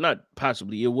 Well, no, not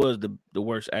possibly. It was the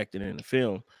worst acting in the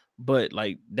film, but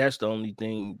like that's the only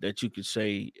thing that you could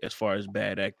say as far as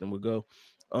bad acting would go.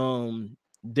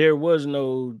 There was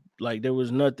there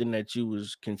was nothing that you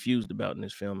was confused about in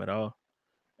this film at all,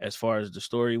 as far as the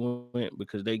story went,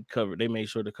 because they made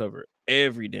sure to cover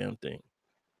every damn thing.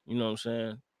 You know what I'm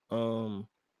saying? Um,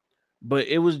 but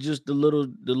it was just the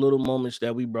little moments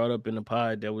that we brought up in the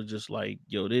pod that was just like,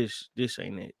 yo, this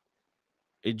ain't it.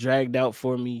 It dragged out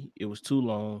for me. It was too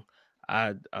long.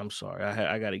 I'm sorry.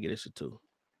 I got to get this a 2.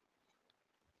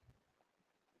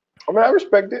 I mean, I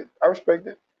respect it. I respect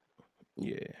it.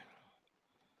 Yeah.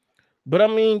 But I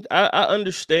mean, I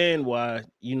understand why,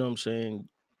 you know what I'm saying,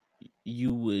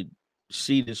 you would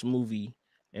see this movie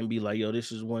and be like, yo,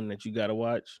 this is one that you got to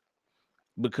watch.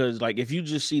 Because, like, if you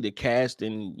just see the cast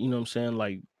and, you know what I'm saying,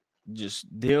 like, just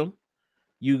them,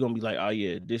 you're going to be like, oh,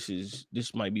 yeah, this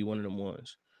might be one of them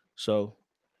ones. So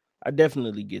I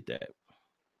definitely get that.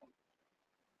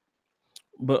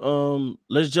 But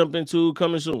let's jump into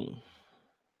coming soon.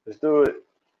 Let's do it.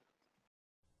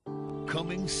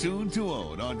 Coming soon to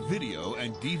own on video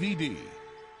and DVD.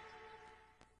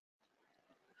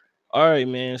 All right,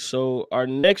 man. So our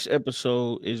next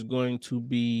episode is going to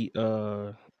be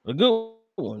a good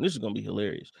one. This is gonna be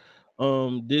hilarious.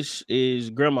 This is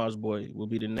Grandma's Boy will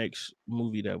be the next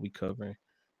movie that we covering.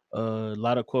 A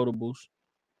lot of quotables.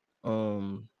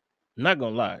 Not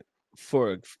gonna lie,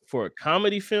 for a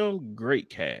comedy film, great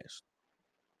cast.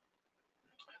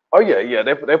 Oh yeah, yeah.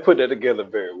 They put that together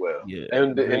very well. Yeah,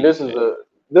 And great this is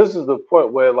cast. the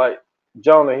point where like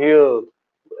Jonah Hill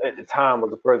at the time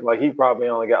was the person like he probably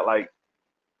only got like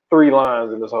 3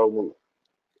 lines in this whole movie.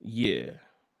 Yeah,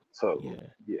 So yeah.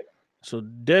 yeah. So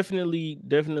definitely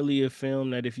a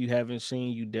film that if you haven't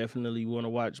seen, you definitely want to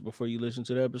watch before you listen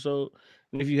to the episode.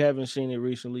 And if you haven't seen it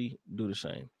recently, do the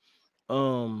same.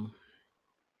 Um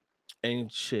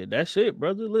and shit, that's it,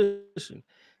 brother. Listen.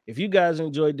 If you guys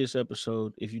enjoyed this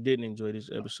episode, if you didn't enjoy this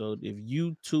episode, if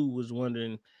you too was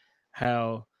wondering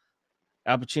how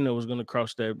Al Pacino was gonna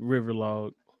cross that river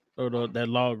log or that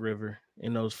log river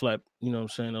in those flat, you know what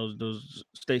I'm saying, those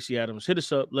Stacey Adams, hit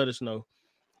us up, let us know.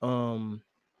 Um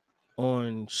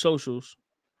on socials.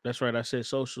 That's right, I said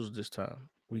socials this time.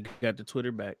 We got the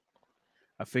Twitter back.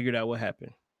 I figured out what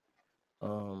happened.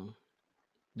 Um,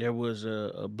 there was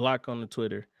a block on the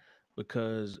Twitter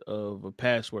because of a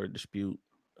password dispute.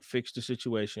 Fixed the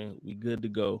situation. We good to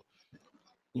go.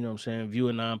 You know what I'm saying? View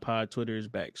a non pod Twitter is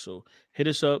back. So hit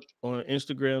us up on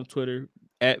Instagram, Twitter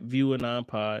at View a non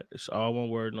pod. It's all one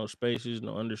word, no spaces,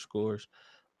 no underscores.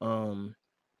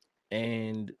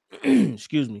 And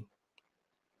excuse me.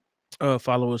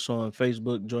 Follow us on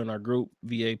Facebook, join our group,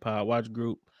 VA Pod Watch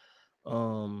Group.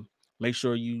 Make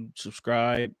sure you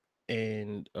subscribe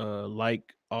and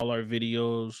like all our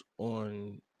videos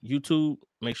on YouTube.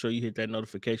 Make sure you hit that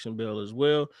notification bell as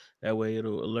well. That way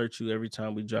it'll alert you every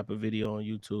time we drop a video on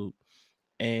YouTube.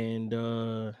 And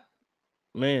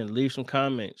man, leave some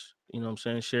comments. You know what I'm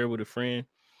saying? Share with a friend.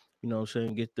 You know what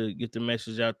I'm saying? Get the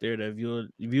message out there that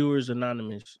viewers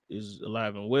anonymous is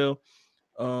alive and well.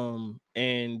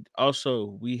 And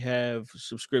also we have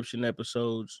subscription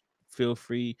episodes. Feel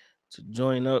free to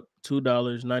join up.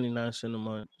 $2.99 a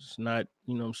month. It's not,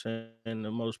 you know what I'm saying,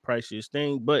 the most priciest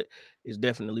thing, but it's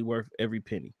definitely worth every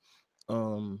penny.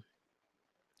 Um,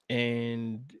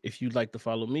 and if you'd like to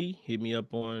follow me, hit me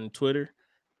up on Twitter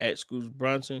at Scoots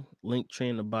Bronson. Link tree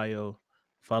in the bio.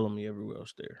 Follow me everywhere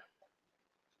else there.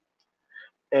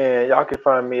 And y'all can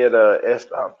find me at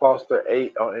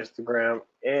S.Foster8 on Instagram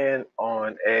and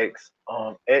on X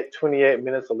at 28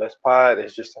 minutes or less pod.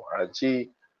 It's just on IG.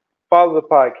 Follow the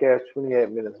podcast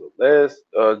 28 minutes or less.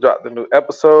 Drop the new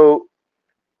episode.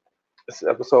 This is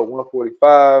episode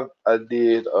 145. I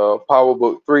did Power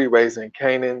Book 3, Raising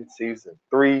Canaan, season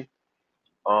 3.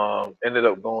 Ended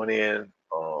up going in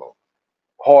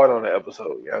hard on the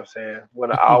episode, you know what I'm saying?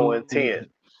 Went an hour and 10. You know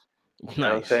what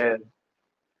I'm Nice. saying?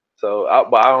 So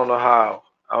but I don't know how.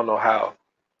 I don't know how.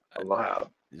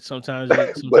 Sometimes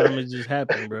But it just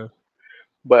happens, bro.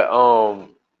 but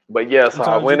yeah, so I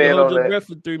Sometimes you went can in hold on your that. breath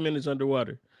for 3 minutes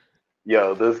underwater.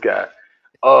 Yo, this guy.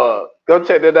 Go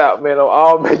check that out, man, on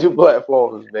all major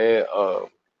platforms, man.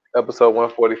 Episode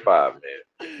 145,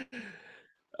 man.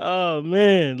 Oh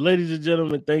man, ladies and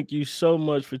gentlemen, thank you so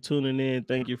much for tuning in.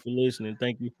 Thank you for listening.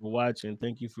 Thank you for watching.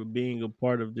 Thank you for being a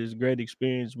part of this great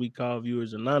experience we call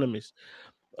Viewers Anonymous.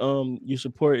 Your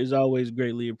support is always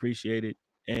greatly appreciated.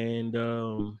 And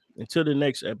until the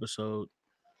next episode,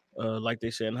 like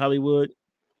they say in Hollywood,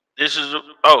 that's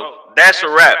a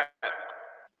wrap. I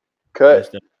Cut.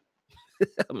 messed that.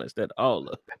 I messed that all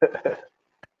up.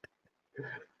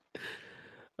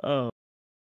 Oh.